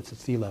something that's at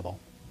sea level.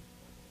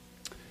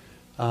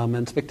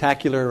 And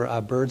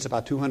spectacular birds,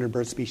 about 200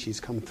 bird species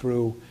come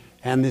through.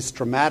 And this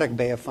dramatic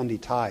Bay of Fundy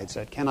tides.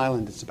 At Kent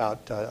Island, it's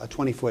about a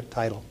 20-foot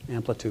tidal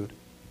amplitude.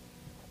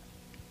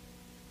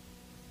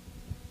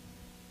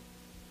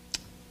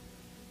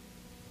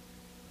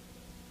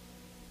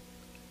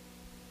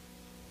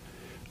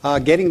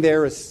 Getting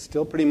there is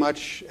still pretty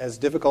much as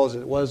difficult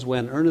as it was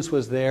when Ernest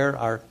was there.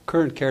 Our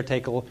current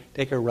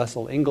caretaker,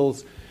 Russell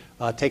Ingalls,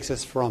 takes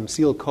us from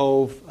Seal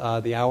Cove,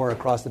 the hour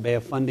across the Bay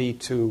of Fundy,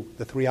 to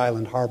the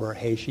Three-Island Harbor,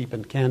 Hay, Sheep,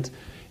 and Kent.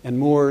 And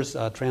Moores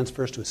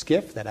transfers to a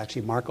skiff that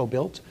actually Marco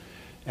built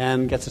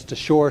and gets us to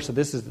shore. So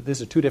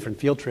these are 2 different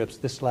field trips.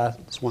 This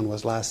one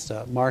was last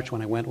March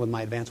when I went with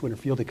my advanced winter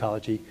field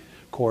ecology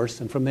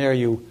course. And from there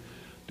you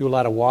do a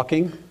lot of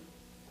walking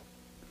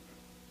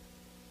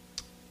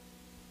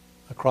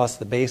across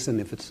the basin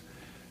if it's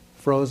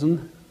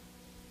frozen.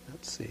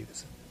 Let's see.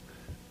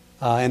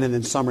 And then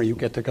in summer you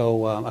get to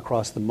go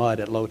across the mud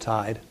at low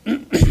tide.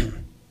 The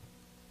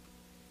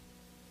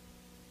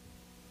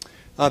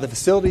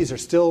facilities are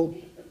still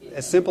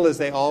as simple as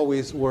they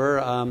always were.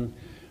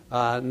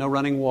 No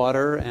running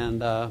water,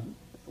 and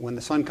when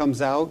the sun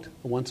comes out,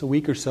 once a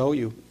week or so,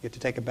 you get to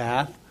take a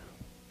bath.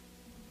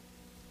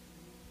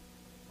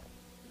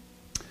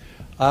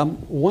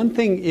 One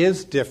thing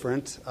is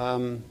different,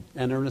 and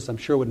Ernest, I'm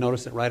sure, would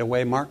notice it right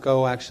away.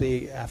 Marco,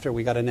 actually, after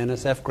we got an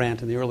NSF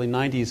grant in the early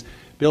 90s,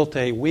 built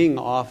a wing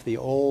off the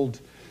old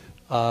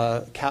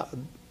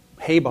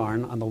hay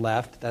barn on the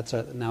left. That's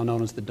now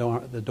known as the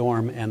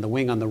dorm, and the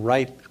wing on the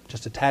right,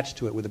 just attached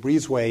to it with a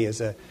breezeway,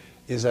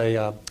 is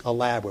a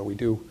lab where we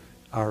do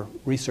our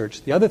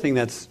research. The other thing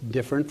that's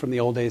different from the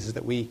old days is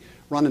that we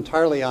run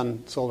entirely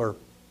on solar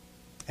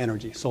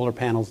energy, solar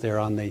panels there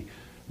on the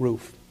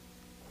roof.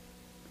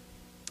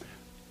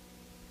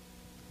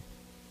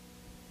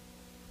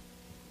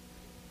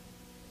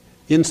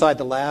 Inside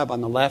the lab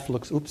on the left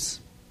looks,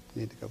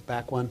 need to go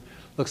back one,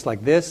 looks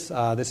like this.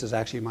 This is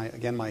actually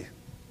my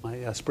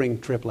spring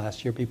trip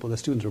last year. The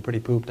students were pretty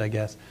pooped, I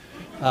guess.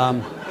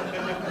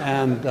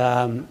 And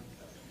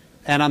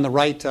on the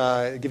right,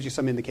 it gives you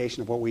some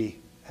indication of what we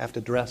have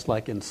to dress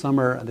like in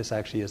summer. This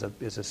actually is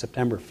a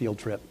September field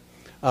trip.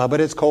 But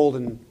it's cold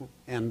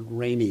and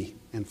rainy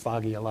and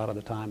foggy a lot of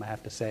the time, I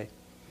have to say.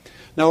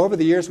 Now, over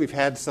the years, we've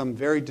had some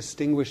very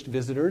distinguished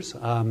visitors.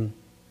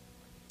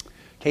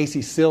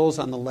 Casey Sills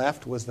on the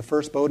left was the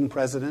first Bowdoin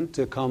president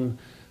to come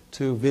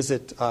to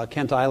visit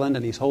Kent Island,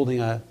 and he's holding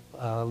a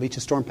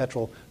Leach's storm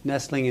petrel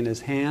nestling in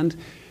his hand.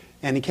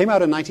 And he came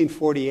out in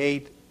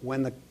 1948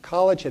 when the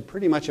college had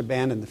pretty much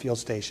abandoned the field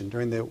station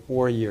during the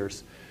war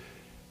years,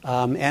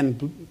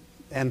 and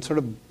sort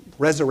of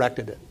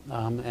resurrected it.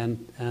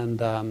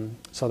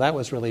 So that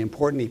was really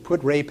important. He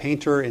put Ray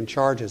Painter in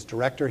charge as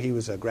director. He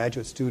was a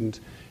graduate student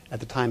at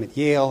the time at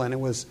Yale, and it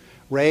was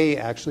Ray,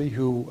 actually,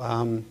 who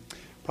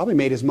probably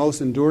made his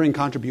most enduring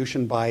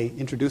contribution by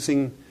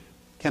introducing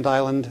Kent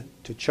Island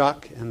to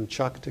Chuck and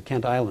Chuck to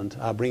Kent Island,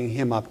 bringing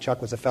him up.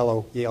 Chuck was a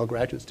fellow Yale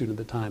graduate student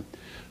at the time.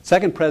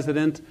 Second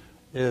president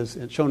is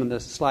shown in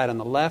this slide on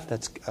the left.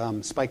 That's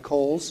Spike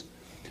Coles.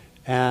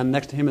 And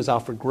next to him is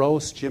Alfred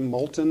Gross, Jim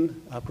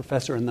Moulton, a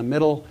professor in the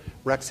middle.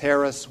 Rex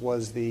Harris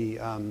was the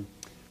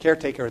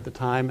caretaker at the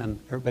time, and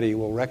everybody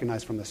will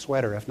recognize from the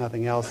sweater, if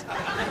nothing else,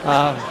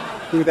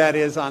 who that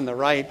is on the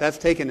right. That's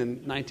taken in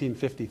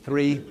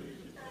 1953.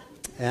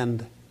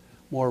 And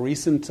more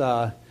recent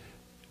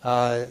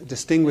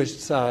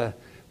distinguished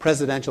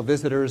presidential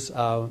visitors,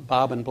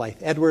 Bob and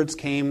Blythe Edwards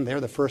came. They're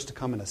the first to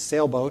come in a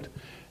sailboat.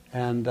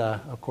 And,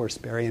 of course,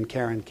 Barry and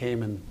Karen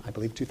came in, I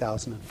believe,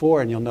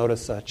 2004. And you'll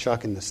notice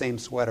Chuck in the same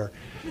sweater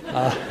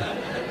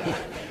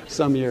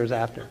some years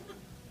after.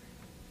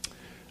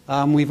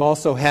 We've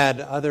also had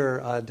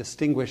other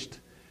distinguished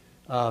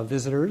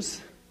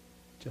visitors,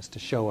 just to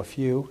show a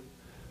few.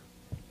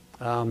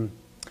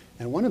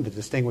 And one of the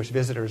distinguished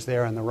visitors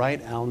there on the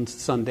right, Alan's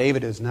son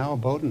David, is now a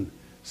Bowdoin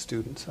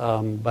student.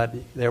 But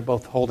they're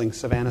both holding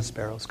Savannah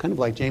sparrows, kind of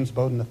like James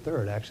Bowdoin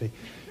III, actually,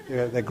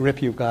 the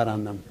grip you've got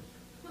on them.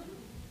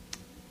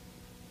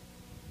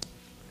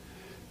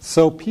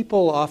 So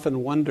people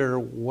often wonder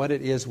what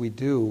it is we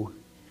do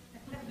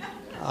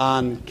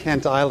on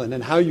Kent Island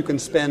and how you can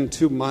spend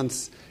 2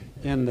 months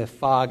in the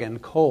fog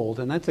and cold.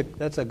 And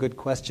that's a good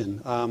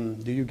question.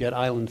 Do you get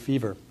island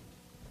fever?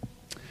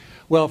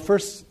 Well,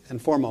 first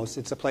and foremost,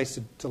 it's a place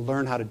to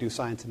learn how to do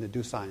science and to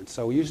do science.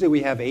 So usually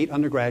we have 8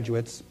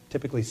 undergraduates,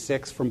 typically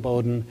 6 from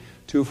Bowdoin,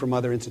 2 from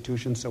other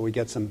institutions, so we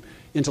get some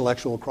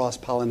intellectual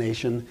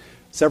cross-pollination.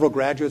 Several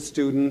graduate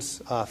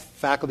students,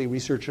 faculty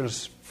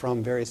researchers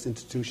from various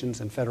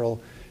institutions and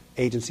federal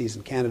agencies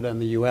in Canada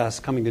and the U.S.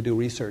 coming to do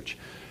research.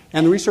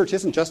 And the research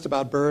isn't just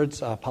about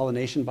birds,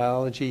 pollination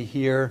biology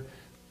here,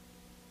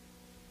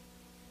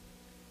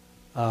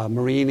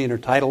 marine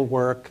intertidal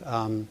work.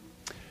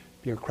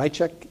 Pierre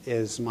Kresge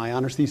is my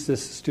honors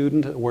thesis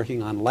student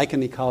working on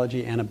lichen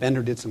ecology. Anna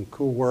Bender did some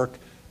cool work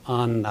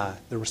on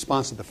the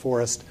response of the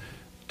forest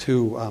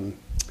to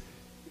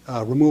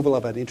removal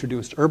of an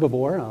introduced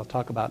herbivore. I'll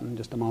talk about it in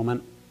just a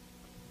moment.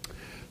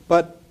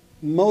 But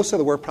most of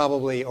the work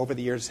probably over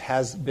the years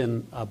has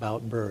been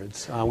about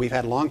birds. We've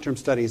had long-term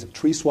studies of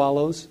tree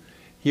swallows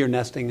here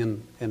nesting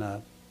in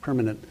a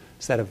permanent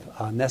set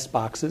of nest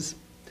boxes.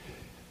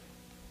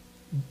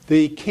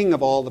 The king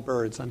of all the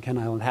birds on Kent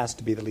Island has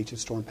to be the Leach's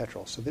storm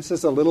petrel. So this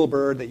is a little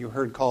bird that you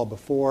heard called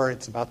before.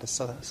 It's about the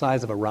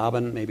size of a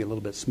robin, maybe a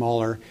little bit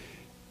smaller.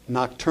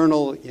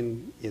 Nocturnal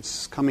in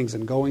its comings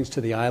and goings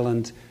to the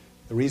island.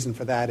 The reason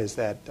for that is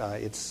that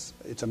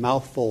it's a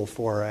mouthful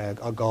for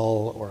a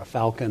gull or a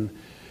falcon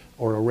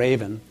or a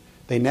raven.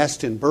 They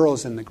nest in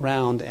burrows in the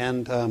ground,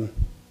 and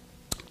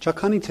Chuck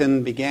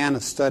Huntington began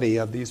a study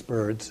of these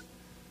birds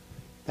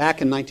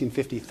back in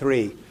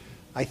 1953.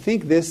 I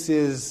think this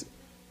is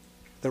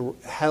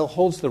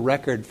holds the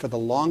record for the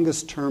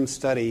longest term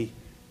study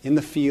in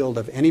the field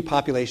of any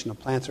population of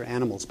plants or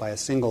animals by a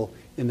single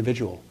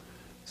individual.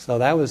 So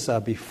that was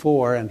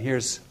before, and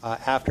here's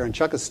after. And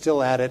Chuck is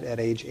still at it at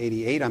age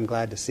 88, I'm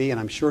glad to see, and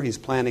I'm sure he's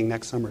planning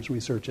next summer's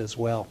research as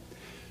well.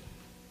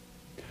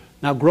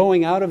 Now,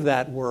 growing out of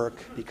that work,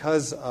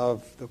 because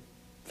of the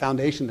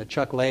foundation that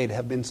Chuck laid,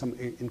 have been some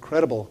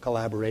incredible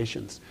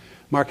collaborations.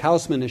 Mark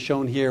Hausman is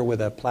shown here with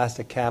a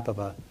plastic cap of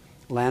a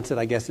lancet,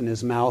 I guess, in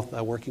his mouth,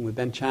 working with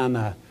Ben Chan,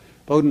 a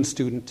Bowdoin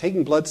student,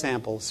 taking blood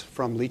samples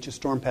from Leach's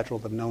storm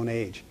petrels of known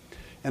age.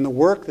 And the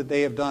work that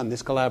they have done,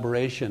 this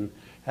collaboration,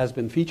 has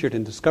been featured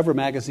in Discover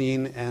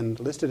magazine and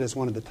listed as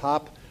one of the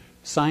top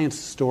science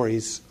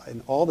stories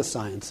in all the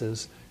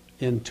sciences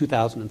in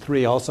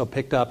 2003, also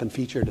picked up and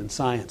featured in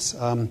Science.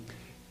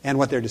 And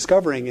what they're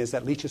discovering is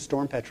that Leach's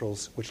storm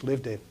petrels, which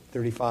lived to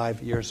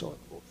 35 years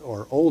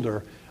or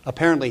older,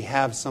 apparently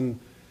have some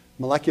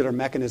molecular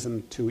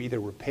mechanism to either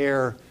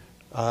repair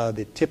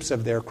the tips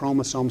of their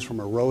chromosomes from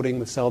eroding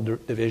with cell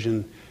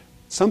division.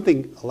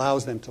 Something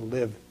allows them to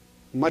live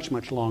much,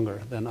 much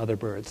longer than other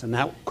birds. And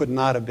that could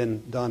not have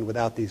been done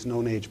without these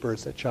known-age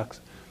birds that Chuck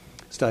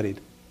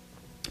studied.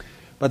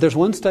 But there's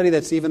one study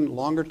that's even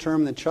longer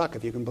term than Chuck,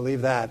 if you can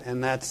believe that,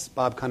 and that's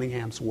Bob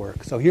Cunningham's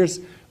work. So here's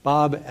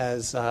Bob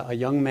as a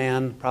young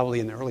man, probably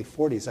in the early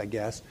 40s, I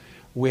guess,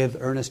 with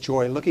Ernest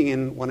Joy, looking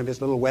in one of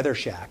his little weather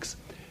shacks.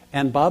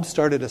 And Bob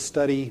started a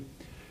study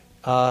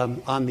I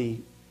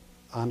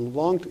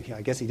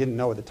guess he didn't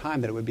know at the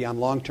time that it would be on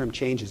long-term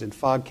changes in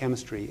fog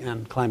chemistry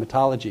and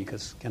climatology,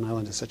 because Kent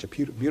Island is such a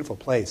beautiful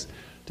place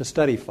to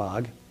study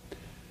fog.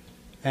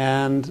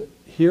 And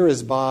here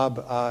is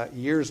Bob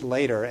years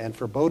later, and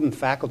for Bowdoin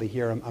faculty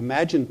here,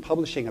 imagine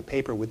publishing a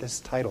paper with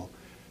this title,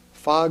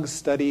 Fog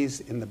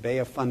Studies in the Bay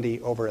of Fundy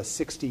Over a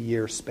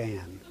 60-Year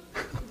Span.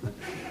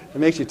 It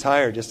makes you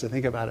tired just to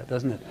think about it,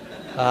 doesn't it?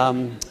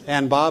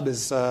 And Bob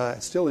is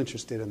still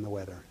interested in the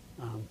weather.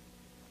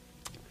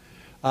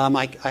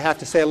 I have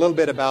to say a little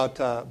bit about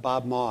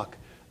Bob Mock,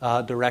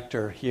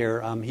 director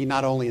here. He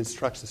not only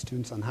instructs the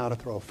students on how to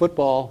throw a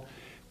football,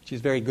 which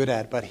he's very good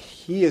at, but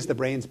he is the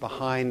brains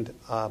behind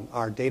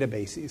our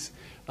databases.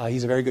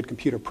 He's a very good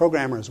computer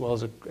programmer as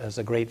well as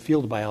a great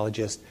field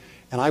biologist,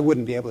 and I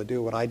wouldn't be able to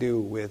do what I do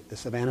with the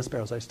Savannah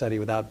sparrows I study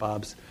without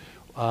Bob's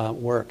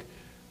work.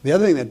 The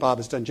other thing that Bob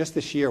has done just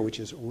this year, which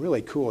is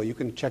really cool, you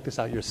can check this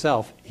out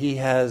yourself, he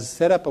has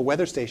set up a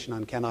weather station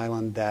on Kent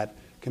Island that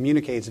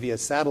communicates via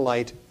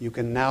satellite. You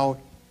can now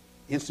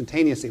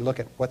instantaneously look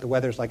at what the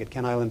weather is like at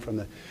Kent Island from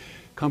the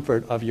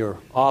comfort of your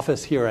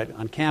office here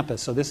on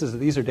campus. So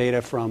these are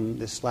data from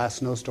this last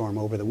snowstorm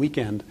over the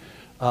weekend,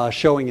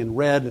 showing in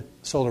red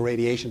solar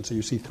radiation. So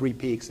you see 3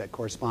 peaks that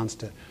corresponds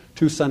to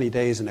 2 sunny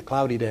days and a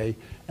cloudy day,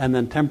 and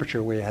then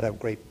temperature where you had a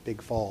great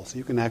big fall. So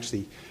you can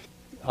actually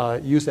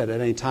use that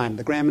at any time.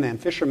 The Graham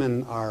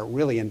fishermen are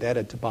really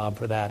indebted to Bob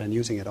for that and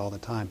using it all the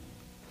time.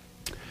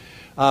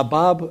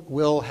 Bob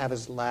will have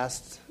his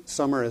last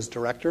summer as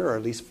director, or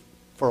at least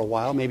for a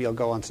while. Maybe he'll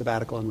go on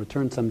sabbatical and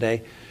return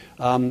someday.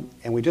 And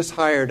we just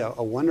hired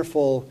a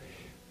wonderful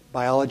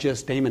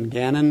biologist, Damon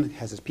Gannon,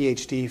 has his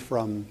PhD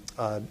from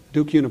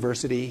Duke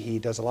University. He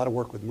does a lot of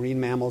work with marine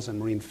mammals and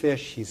marine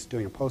fish. He's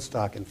doing a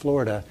postdoc in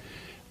Florida.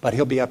 But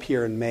he'll be up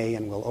here in May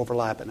and will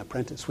overlap an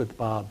apprentice with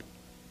Bob.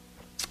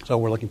 So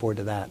we're looking forward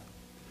to that.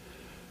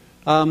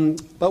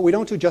 But we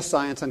don't do just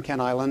science on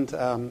Kent Island.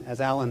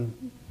 As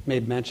Alan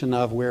made mention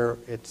of, where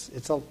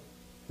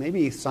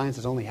maybe science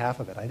is only half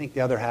of it. I think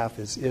the other half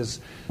is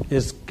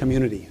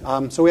community.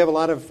 So we have a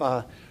lot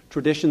of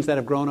traditions that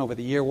have grown over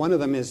the year. One of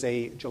them is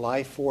a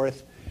July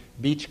 4th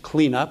beach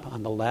cleanup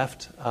on the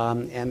left,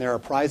 and there are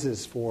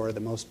prizes for the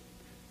most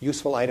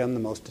useful item,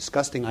 the most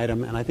disgusting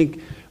item, and I think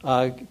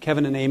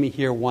Kevin and Amy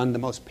here won the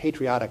most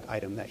patriotic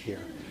item that year,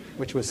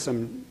 which was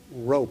some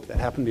rope that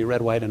happened to be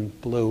red, white,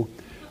 and blue.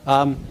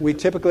 We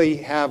typically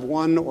have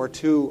 1 or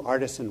 2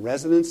 artists in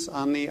residence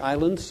on the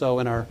island. So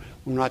when we're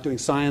not doing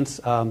science,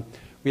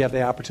 we have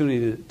the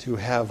opportunity to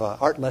have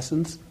art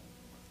lessons.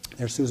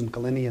 There's Susan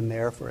Kalini in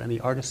there for any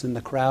artists in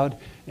the crowd,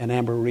 and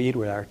Amber Reed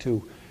with our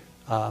 2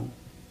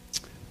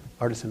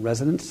 artists in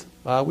residence.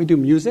 We do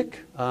music,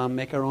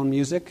 make our own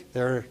music.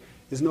 There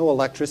is no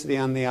electricity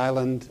on the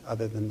island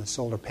other than the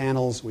solar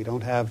panels. We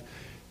don't have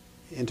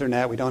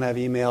internet, we don't have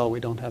email, we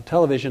don't have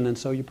television, and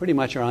so you pretty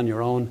much are on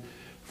your own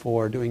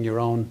for doing your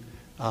own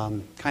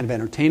kind of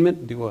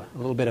entertainment, do a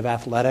little bit of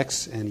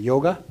athletics and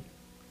yoga.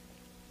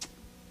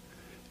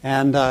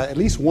 And at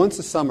least once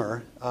a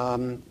summer,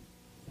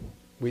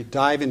 we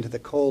dive into the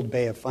cold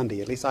Bay of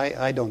Fundy. At least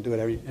I don't do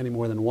it any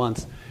more than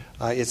once.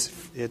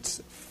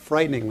 It's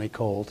frighteningly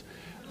cold,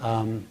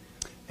 and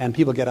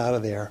people get out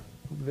of there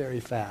very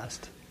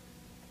fast.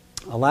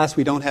 Alas,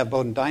 we don't have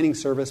Bowdoin dining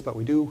service, but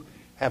we do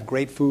have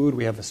great food.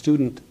 We have a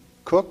student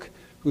cook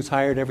who's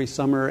hired every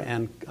summer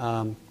and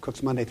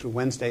cooks Monday through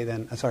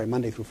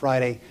Monday through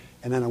Friday,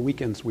 and then on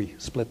weekends we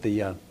split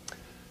the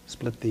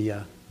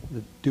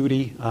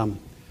duty.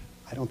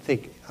 I don't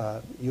think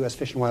U.S.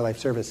 Fish and Wildlife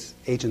Service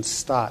Agent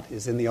Stott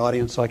is in the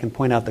audience, so I can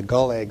point out the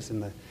gull eggs in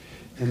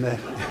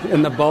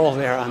the bowl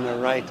there on the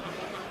right.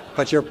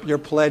 But you're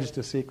pledged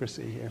to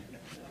secrecy here.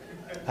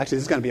 Actually,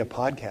 this is going to be a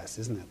podcast,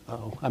 isn't it?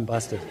 Uh-oh, I'm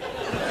busted.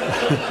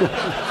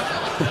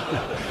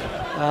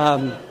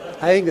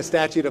 I think the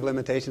statute of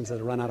limitations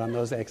has run out on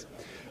those eggs.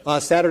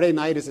 Saturday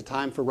night is a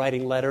time for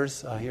writing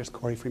letters. Here's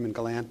Corey Freeman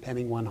Gallant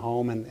penning one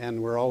home,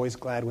 and we're always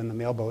glad when the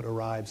mailboat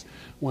arrives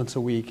once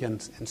a week,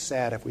 and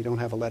sad if we don't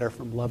have a letter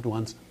from loved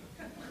ones.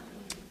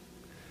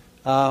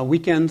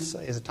 Weekends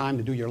is a time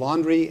to do your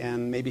laundry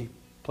and maybe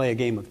play a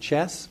game of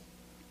chess.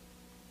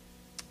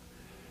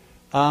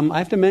 I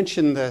have to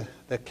mention the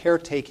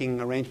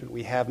caretaking arrangement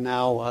we have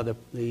now.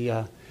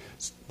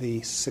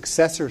 The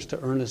successors to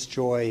Ernest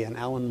Joy and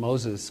Alan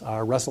Moses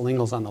are Russell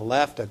Ingalls on the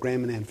left, a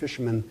Graham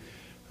fisherman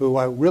who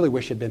I really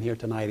wish had been here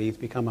tonight. He's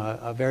become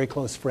a very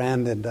close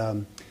friend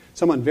and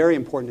someone very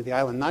important to the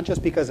island, not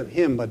just because of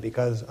him, but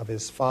because of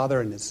his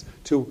father and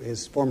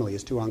formerly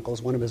his two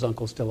uncles. One of his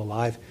uncles still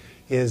alive,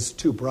 his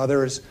two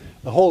brothers.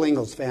 The whole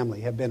Ingalls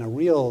family have been a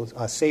real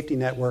safety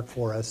network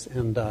for us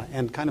and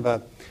kind of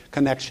a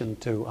connection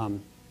to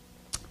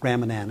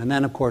Graham and Ann. And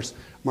then, of course,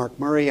 Mark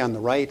Murray on the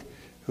right,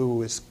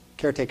 who is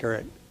caretaker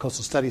at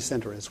Coastal Studies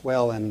Center as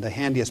well, and the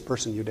handiest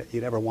person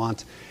you'd ever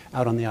want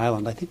out on the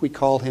island. I think we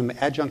called him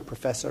Adjunct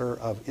Professor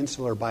of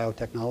Insular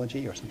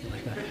Biotechnology or something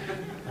like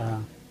that.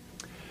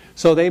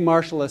 So they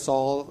marshal us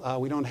all.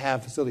 We don't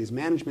have facilities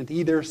management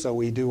either, so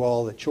we do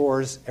all the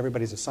chores.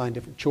 Everybody's assigned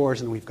different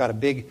chores, and we've got a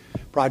big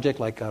project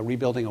like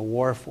rebuilding a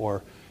wharf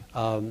or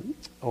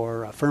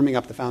firming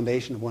up the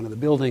foundation of one of the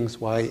buildings,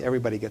 why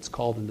everybody gets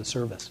called into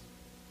service.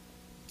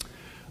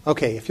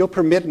 Okay, if you'll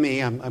permit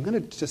me, I'm going to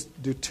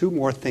just do two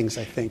more things,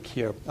 I think,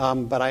 here.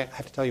 But I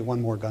have to tell you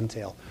one more gun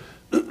tale.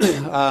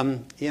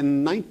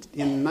 In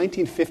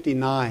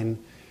 1959,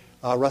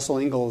 Russell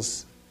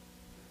Ingalls'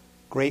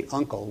 great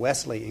uncle,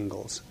 Wesley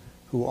Ingalls,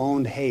 who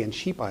owned hay and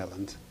Sheep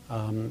Island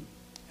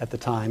at the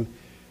time,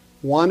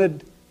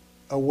 wanted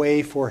a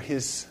way for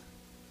his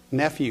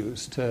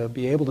nephews to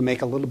be able to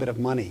make a little bit of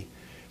money.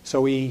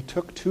 So he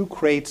took 2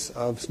 crates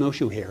of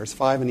snowshoe hares,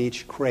 5 in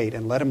each crate,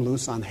 and let them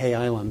loose on Hay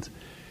Island,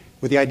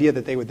 with the idea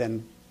that they would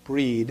then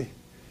breed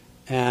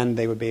and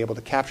they would be able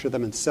to capture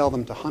them and sell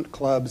them to hunt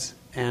clubs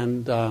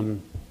and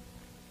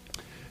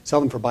sell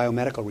them for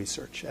biomedical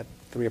research at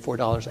 $3 or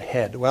 $4 a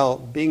head. Well,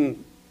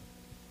 being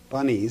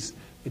bunnies,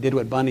 they did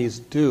what bunnies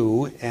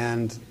do,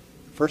 and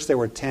first there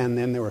were 10,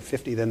 then there were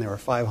 50, then there were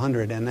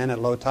 500, and then at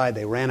low tide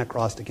they ran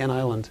across to Kent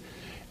Island,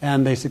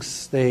 and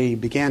they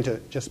began to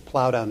just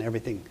plow down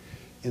everything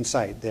in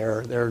sight.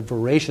 They're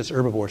voracious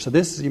herbivores. So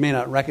this, you may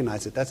not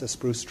recognize it, that's a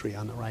spruce tree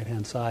on the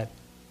right-hand side.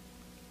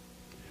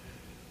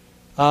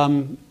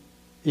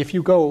 If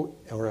you go,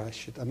 I'm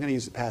going to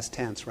use the past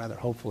tense rather,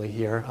 hopefully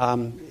here.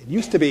 It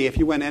used to be if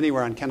you went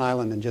anywhere on Kent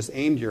Island and just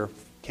aimed your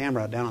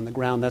camera down on the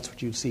ground, that's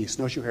what you'd see,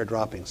 snowshoe hare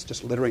droppings,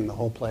 just littering the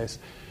whole place.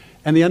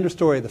 And the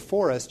understory of the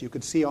forest, you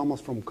could see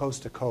almost from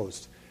coast to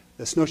coast.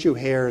 The snowshoe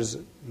hares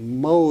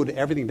mowed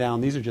everything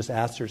down. These are just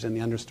asters in the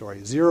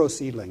understory. 0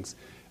 seedlings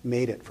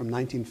made it from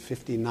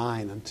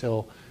 1959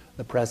 until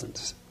the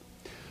present.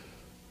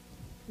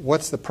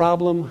 What's the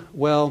problem?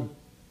 Well,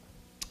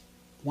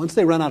 once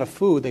they run out of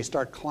food, they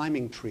start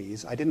climbing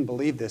trees. I didn't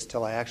believe this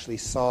till I actually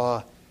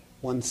saw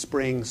one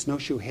spring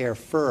snowshoe hare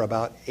fur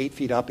about 8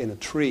 feet up in a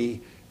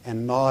tree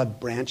and gnawed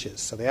branches.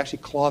 So they actually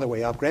claw their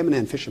way up. Graham and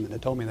Ann fishermen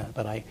had told me that,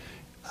 but I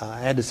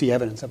had to see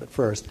evidence of it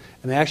first.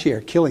 And they actually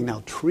are killing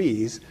now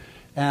trees.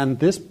 And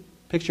this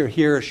picture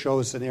here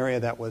shows an area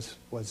that was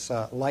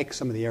like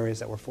some of the areas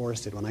that were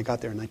forested when I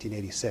got there in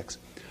 1986.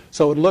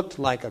 So it looked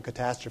like a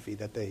catastrophe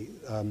that the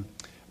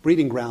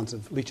breeding grounds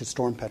of Leach's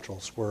storm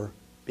petrels were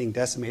being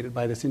decimated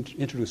by this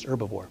introduced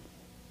herbivore.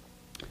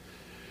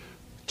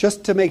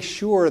 Just to make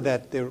sure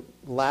that the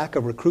lack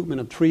of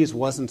recruitment of trees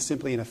wasn't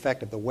simply an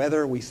effect of the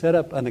weather, we set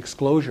up an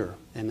exclosure,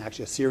 and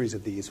actually a series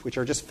of these, which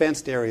are just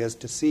fenced areas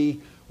to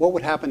see what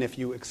would happen if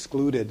you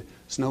excluded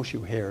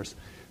snowshoe hares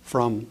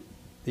from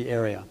the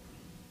area.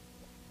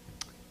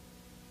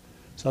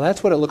 So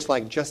that's what it looks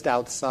like just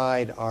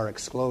outside our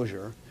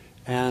exclosure.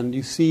 And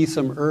you see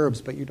some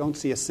herbs, but you don't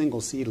see a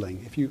single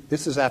seedling.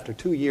 This is after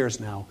 2 years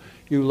now.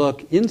 You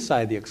look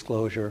inside the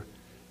exclosure,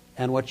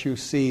 and what you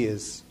see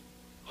is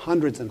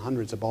hundreds and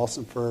hundreds of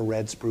balsam fir,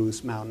 red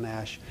spruce, mountain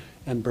ash,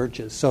 and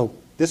birches. So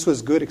this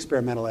was good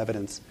experimental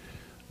evidence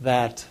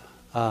that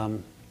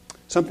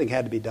something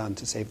had to be done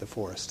to save the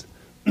forest.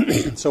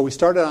 So we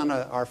started on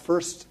our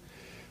first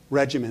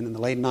regimen in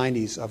the late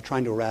 90s of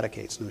trying to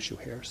eradicate snowshoe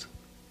hares.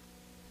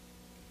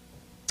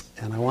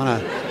 And I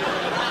want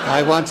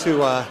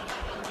to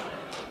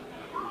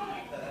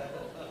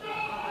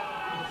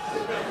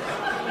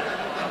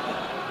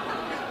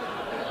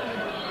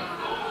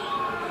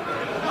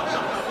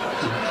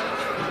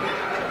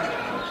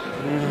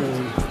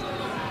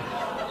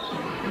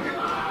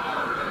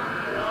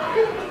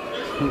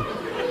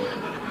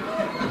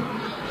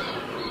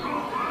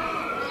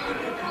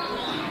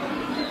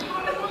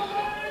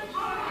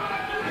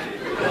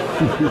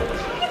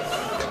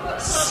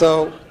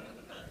So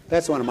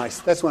that's one of my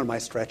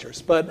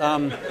stretchers. But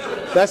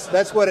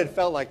that's what it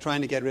felt like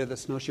trying to get rid of the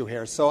snowshoe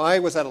hares. So I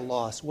was at a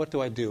loss. What do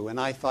I do? And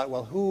I thought,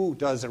 well, who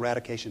does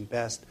eradication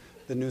best?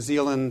 The New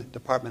Zealand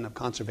Department of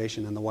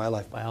Conservation and the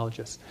wildlife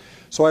biologists.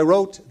 So I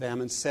wrote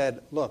them and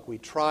said, look, we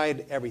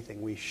tried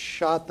everything. We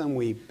shot them.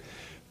 We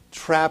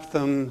trapped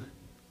them.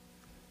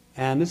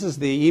 And this is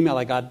the email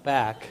I got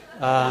back.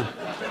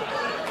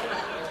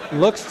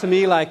 Looks to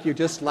me like you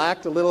just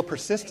lacked a little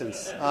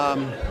persistence.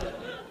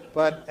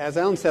 But as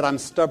Ellen said, I'm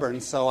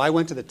stubborn, so I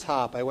went to the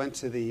top. I went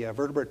to the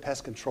Vertebrate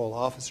Pest Control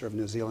Officer of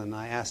New Zealand, and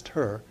I asked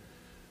her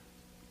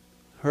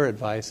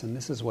advice, and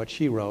this is what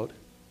she wrote.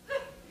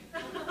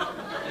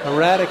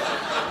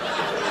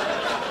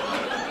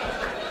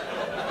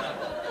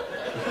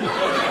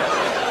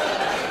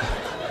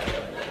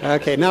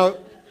 Okay, now,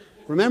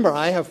 remember,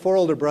 I have 4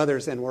 older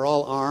brothers, and we're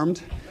all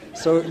armed,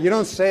 so you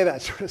don't say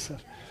that sort of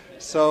stuff.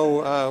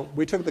 So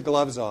we took the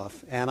gloves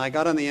off, and I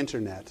got on the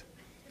internet,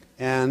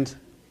 and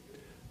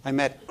I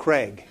met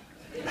Craig.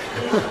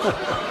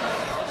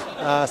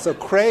 So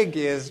Craig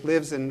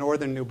lives in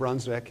northern New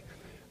Brunswick.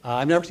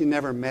 I've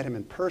never met him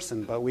in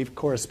person, but we've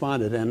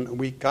corresponded, and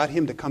we got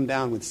him to come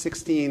down with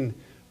 16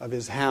 of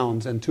his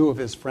hounds and 2 of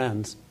his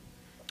friends.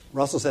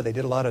 Russell said they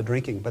did a lot of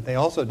drinking, but they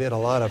also did a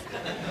lot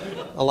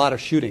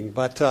of shooting.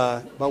 But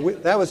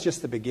that was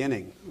just the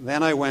beginning.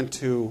 Then I went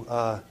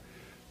to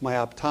my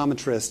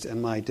optometrist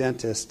and my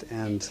dentist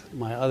and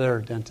my other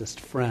dentist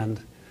friend,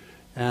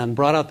 and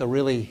brought out the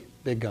really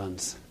big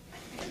guns.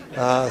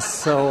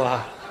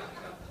 So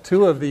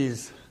 2 of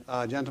these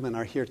gentlemen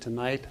are here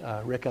tonight,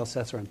 Rick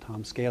Elsesser and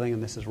Tom Scaling,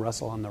 and this is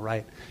Russell on the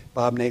right,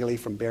 Bob Nagley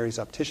from Barry's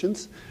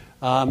Opticians.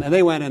 And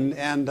they went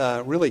and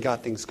really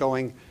got things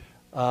going,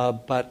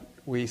 but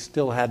we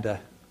still had to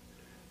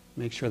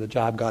make sure the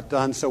job got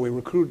done, so we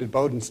recruited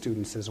Bowdoin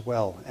students as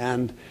well.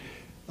 And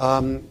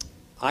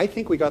I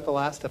think we got the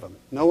last of them.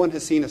 No one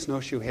has seen a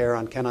snowshoe hare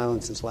on Kent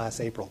Island since last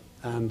April.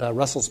 And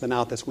Russell's been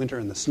out this winter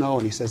in the snow,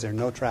 and he says there are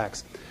no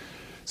tracks.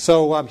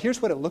 So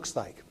here's what it looks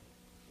like.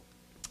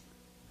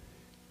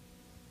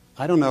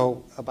 I don't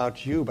know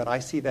about you, but I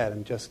see that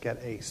and just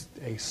get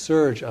a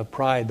surge of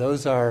pride.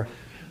 Those are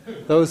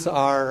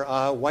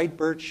white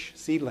birch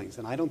seedlings,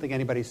 and I don't think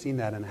anybody's seen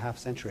that in a half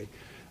century.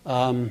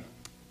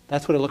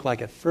 That's what it looked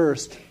like at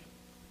first.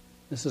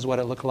 This is what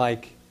it looked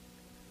like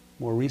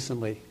more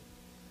recently.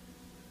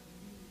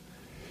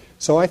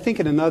 So I think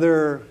in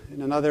another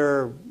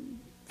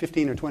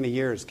 15 or 20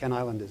 years, Kent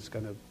Island is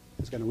going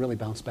to really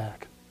bounce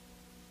back.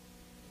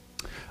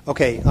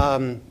 Okay,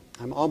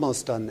 I'm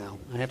almost done now.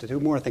 I have to do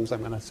more things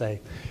I'm going to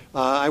say.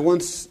 I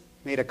once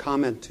made a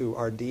comment to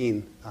our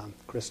dean,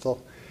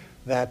 Crystal,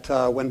 that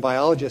when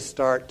biologists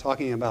start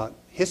talking about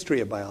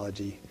history of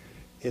biology,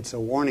 it's a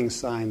warning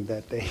sign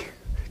that they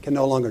can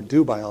no longer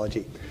do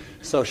biology.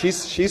 So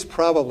she's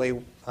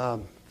probably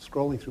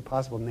scrolling through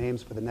possible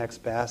names for the next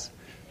Bass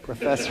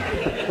professor.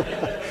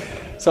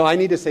 So I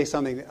need to say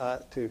something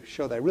to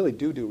show that I really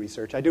do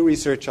research. I do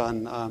research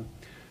on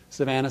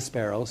savanna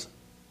sparrows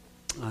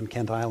on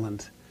Kent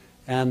Island.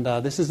 And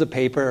this is a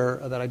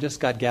paper that I just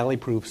got galley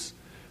proofs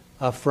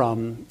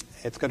from.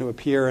 It's going to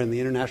appear in the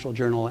International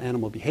Journal of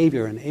Animal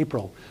Behavior in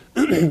April.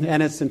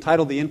 And it's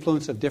entitled The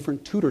Influence of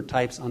Different Tutor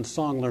Types on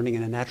Song Learning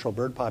in a Natural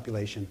Bird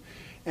Population.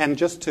 And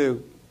just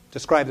to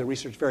describe the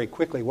research very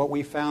quickly, what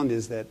we found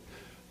is that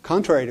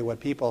contrary to what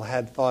people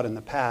had thought in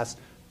the past,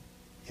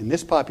 in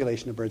this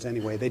population of birds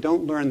anyway, they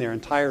don't learn their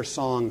entire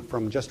song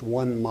from just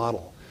one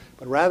model.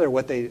 But rather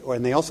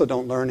and they also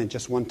don't learn in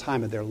just one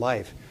time of their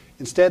life.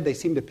 Instead, they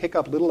seem to pick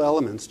up little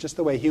elements, just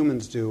the way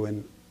humans do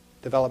in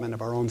development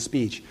of our own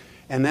speech,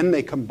 and then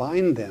they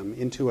combine them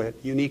into a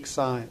unique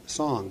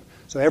song.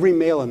 So every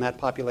male in that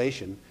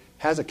population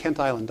has a Kent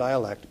Island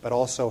dialect, but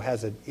also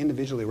has an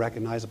individually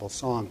recognizable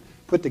song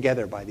put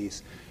together by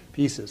these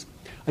pieces.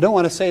 I don't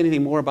want to say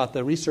anything more about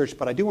the research,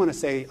 but I do want to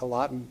say I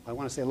want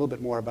to say a little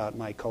bit more about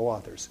my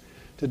co-authors.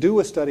 To do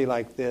a study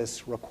like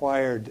this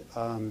required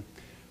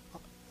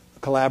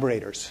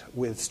collaborators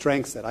with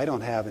strengths that I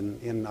don't have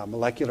in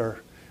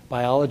molecular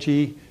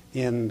biology,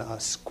 in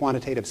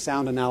quantitative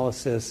sound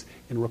analysis,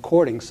 in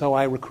recording. So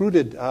I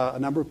recruited a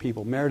number of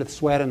people. Meredith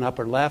Sweat in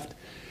upper left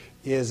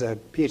is a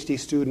PhD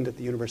student at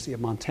the University of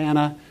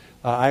Montana.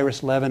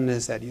 Iris Levin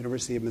is at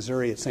University of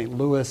Missouri at St.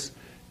 Louis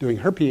doing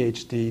her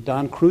PhD.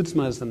 Don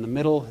Kreutzma is in the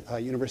middle,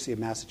 University of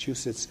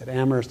Massachusetts at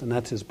Amherst, and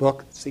that's his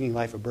book, Singing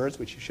Life of Birds,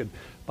 which you should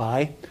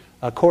buy.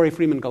 Corey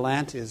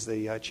Freeman-Gallant is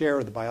the chair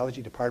of the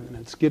biology department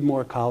at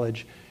Skidmore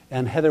College,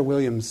 and Heather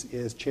Williams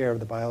is chair of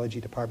the biology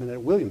department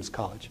at Williams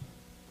College.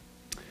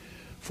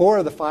 4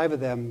 of the 5 of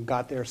them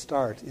got their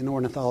start in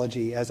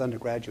ornithology as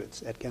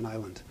undergraduates at Kent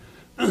Island.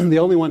 The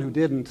only one who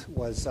didn't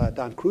was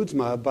Don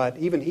Kreutzma, but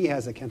even he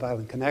has a Kent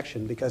Island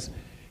connection because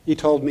he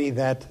told me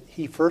that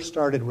he first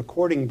started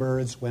recording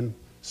birds when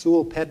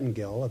Sewell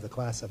Pettengill, of the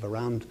class of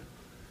around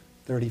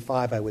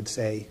 35, I would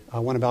say,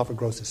 one of Alfred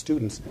Gross's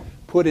students,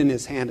 put in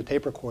his hand a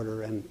tape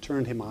recorder and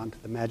turned him on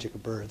to the magic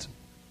of birds.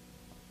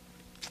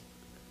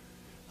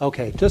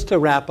 Okay, just to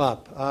wrap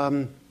up.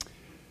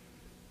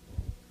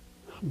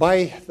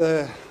 By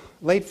the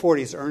late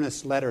 40s,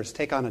 Ernest's letters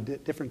take on a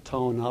different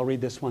tone. I'll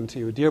read this one to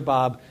you. Dear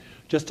Bob,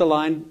 just a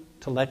line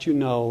to let you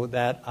know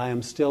that I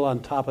am still on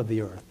top of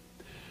the earth.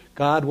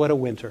 God, what a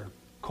winter.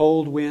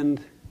 Cold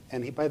wind.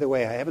 And by the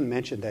way, I haven't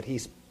mentioned that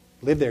he's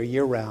lived there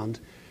year-round.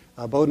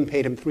 Bowdoin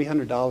paid him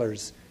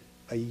 $300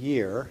 a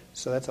year,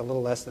 so that's a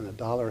little less than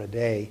 $1 a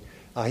day.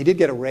 He did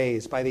get a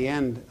raise. By the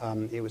end,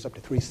 it was up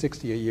to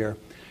 $360 a year.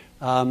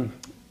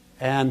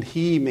 And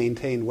he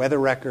maintained weather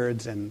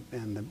records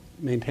and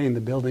maintained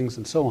the buildings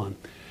and so on.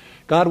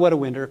 God, what a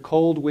winter.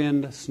 Cold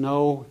wind,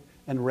 snow,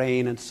 and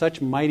rain, and such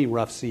mighty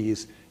rough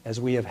seas as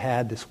we have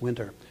had this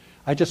winter.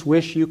 I just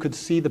wish you could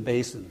see the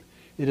basin.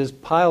 It is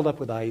piled up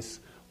with ice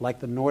like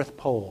the North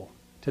Pole.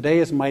 Today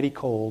is mighty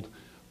cold,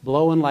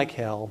 blowing like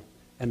hell,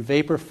 and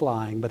vapor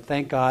flying, but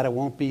thank God it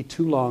won't be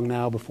too long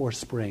now before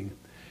spring,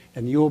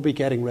 and you will be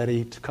getting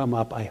ready to come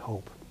up, I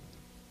hope.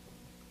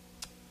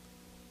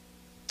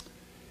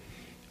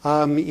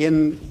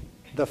 In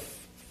the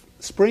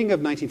spring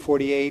of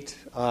 1948,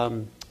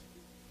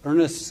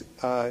 Ernest's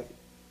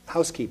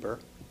housekeeper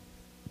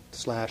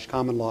 /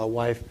 common law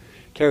wife,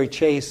 Carrie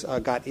Chase,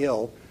 got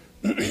ill.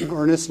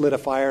 Ernest lit a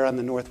fire on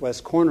the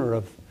northwest corner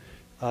of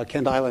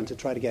Kent Island to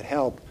try to get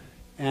help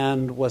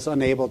and was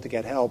unable to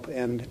get help,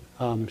 and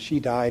she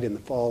died in the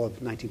fall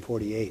of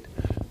 1948.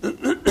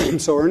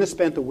 So Ernest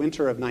spent the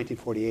winter of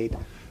 1948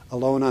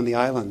 alone on the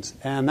islands,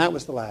 and that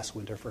was the last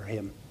winter for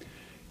him.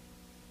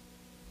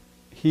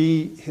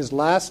 His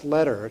last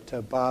letter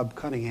to Bob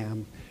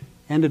Cunningham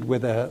ended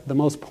with the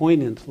most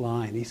poignant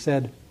line. He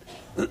said,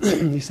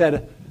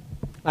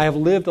 "I have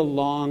lived a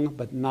long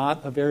but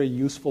not a very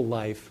useful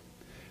life,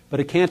 but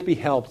it can't be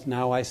helped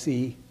now I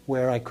see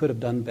where I could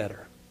have done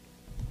better.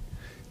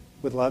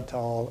 With love to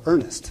all,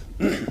 Ernest."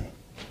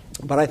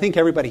 But I think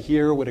everybody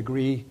here would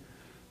agree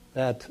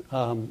that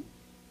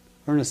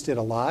Ernest did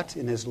a lot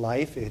in his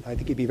life. I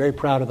think he'd be very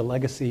proud of the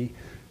legacy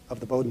of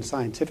the Bowdoin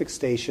Scientific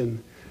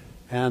Station,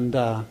 and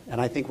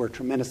I think we're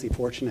tremendously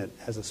fortunate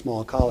as a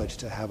small college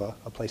to have a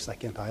place like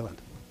Kent Island.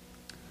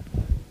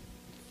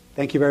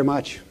 Thank you very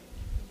much.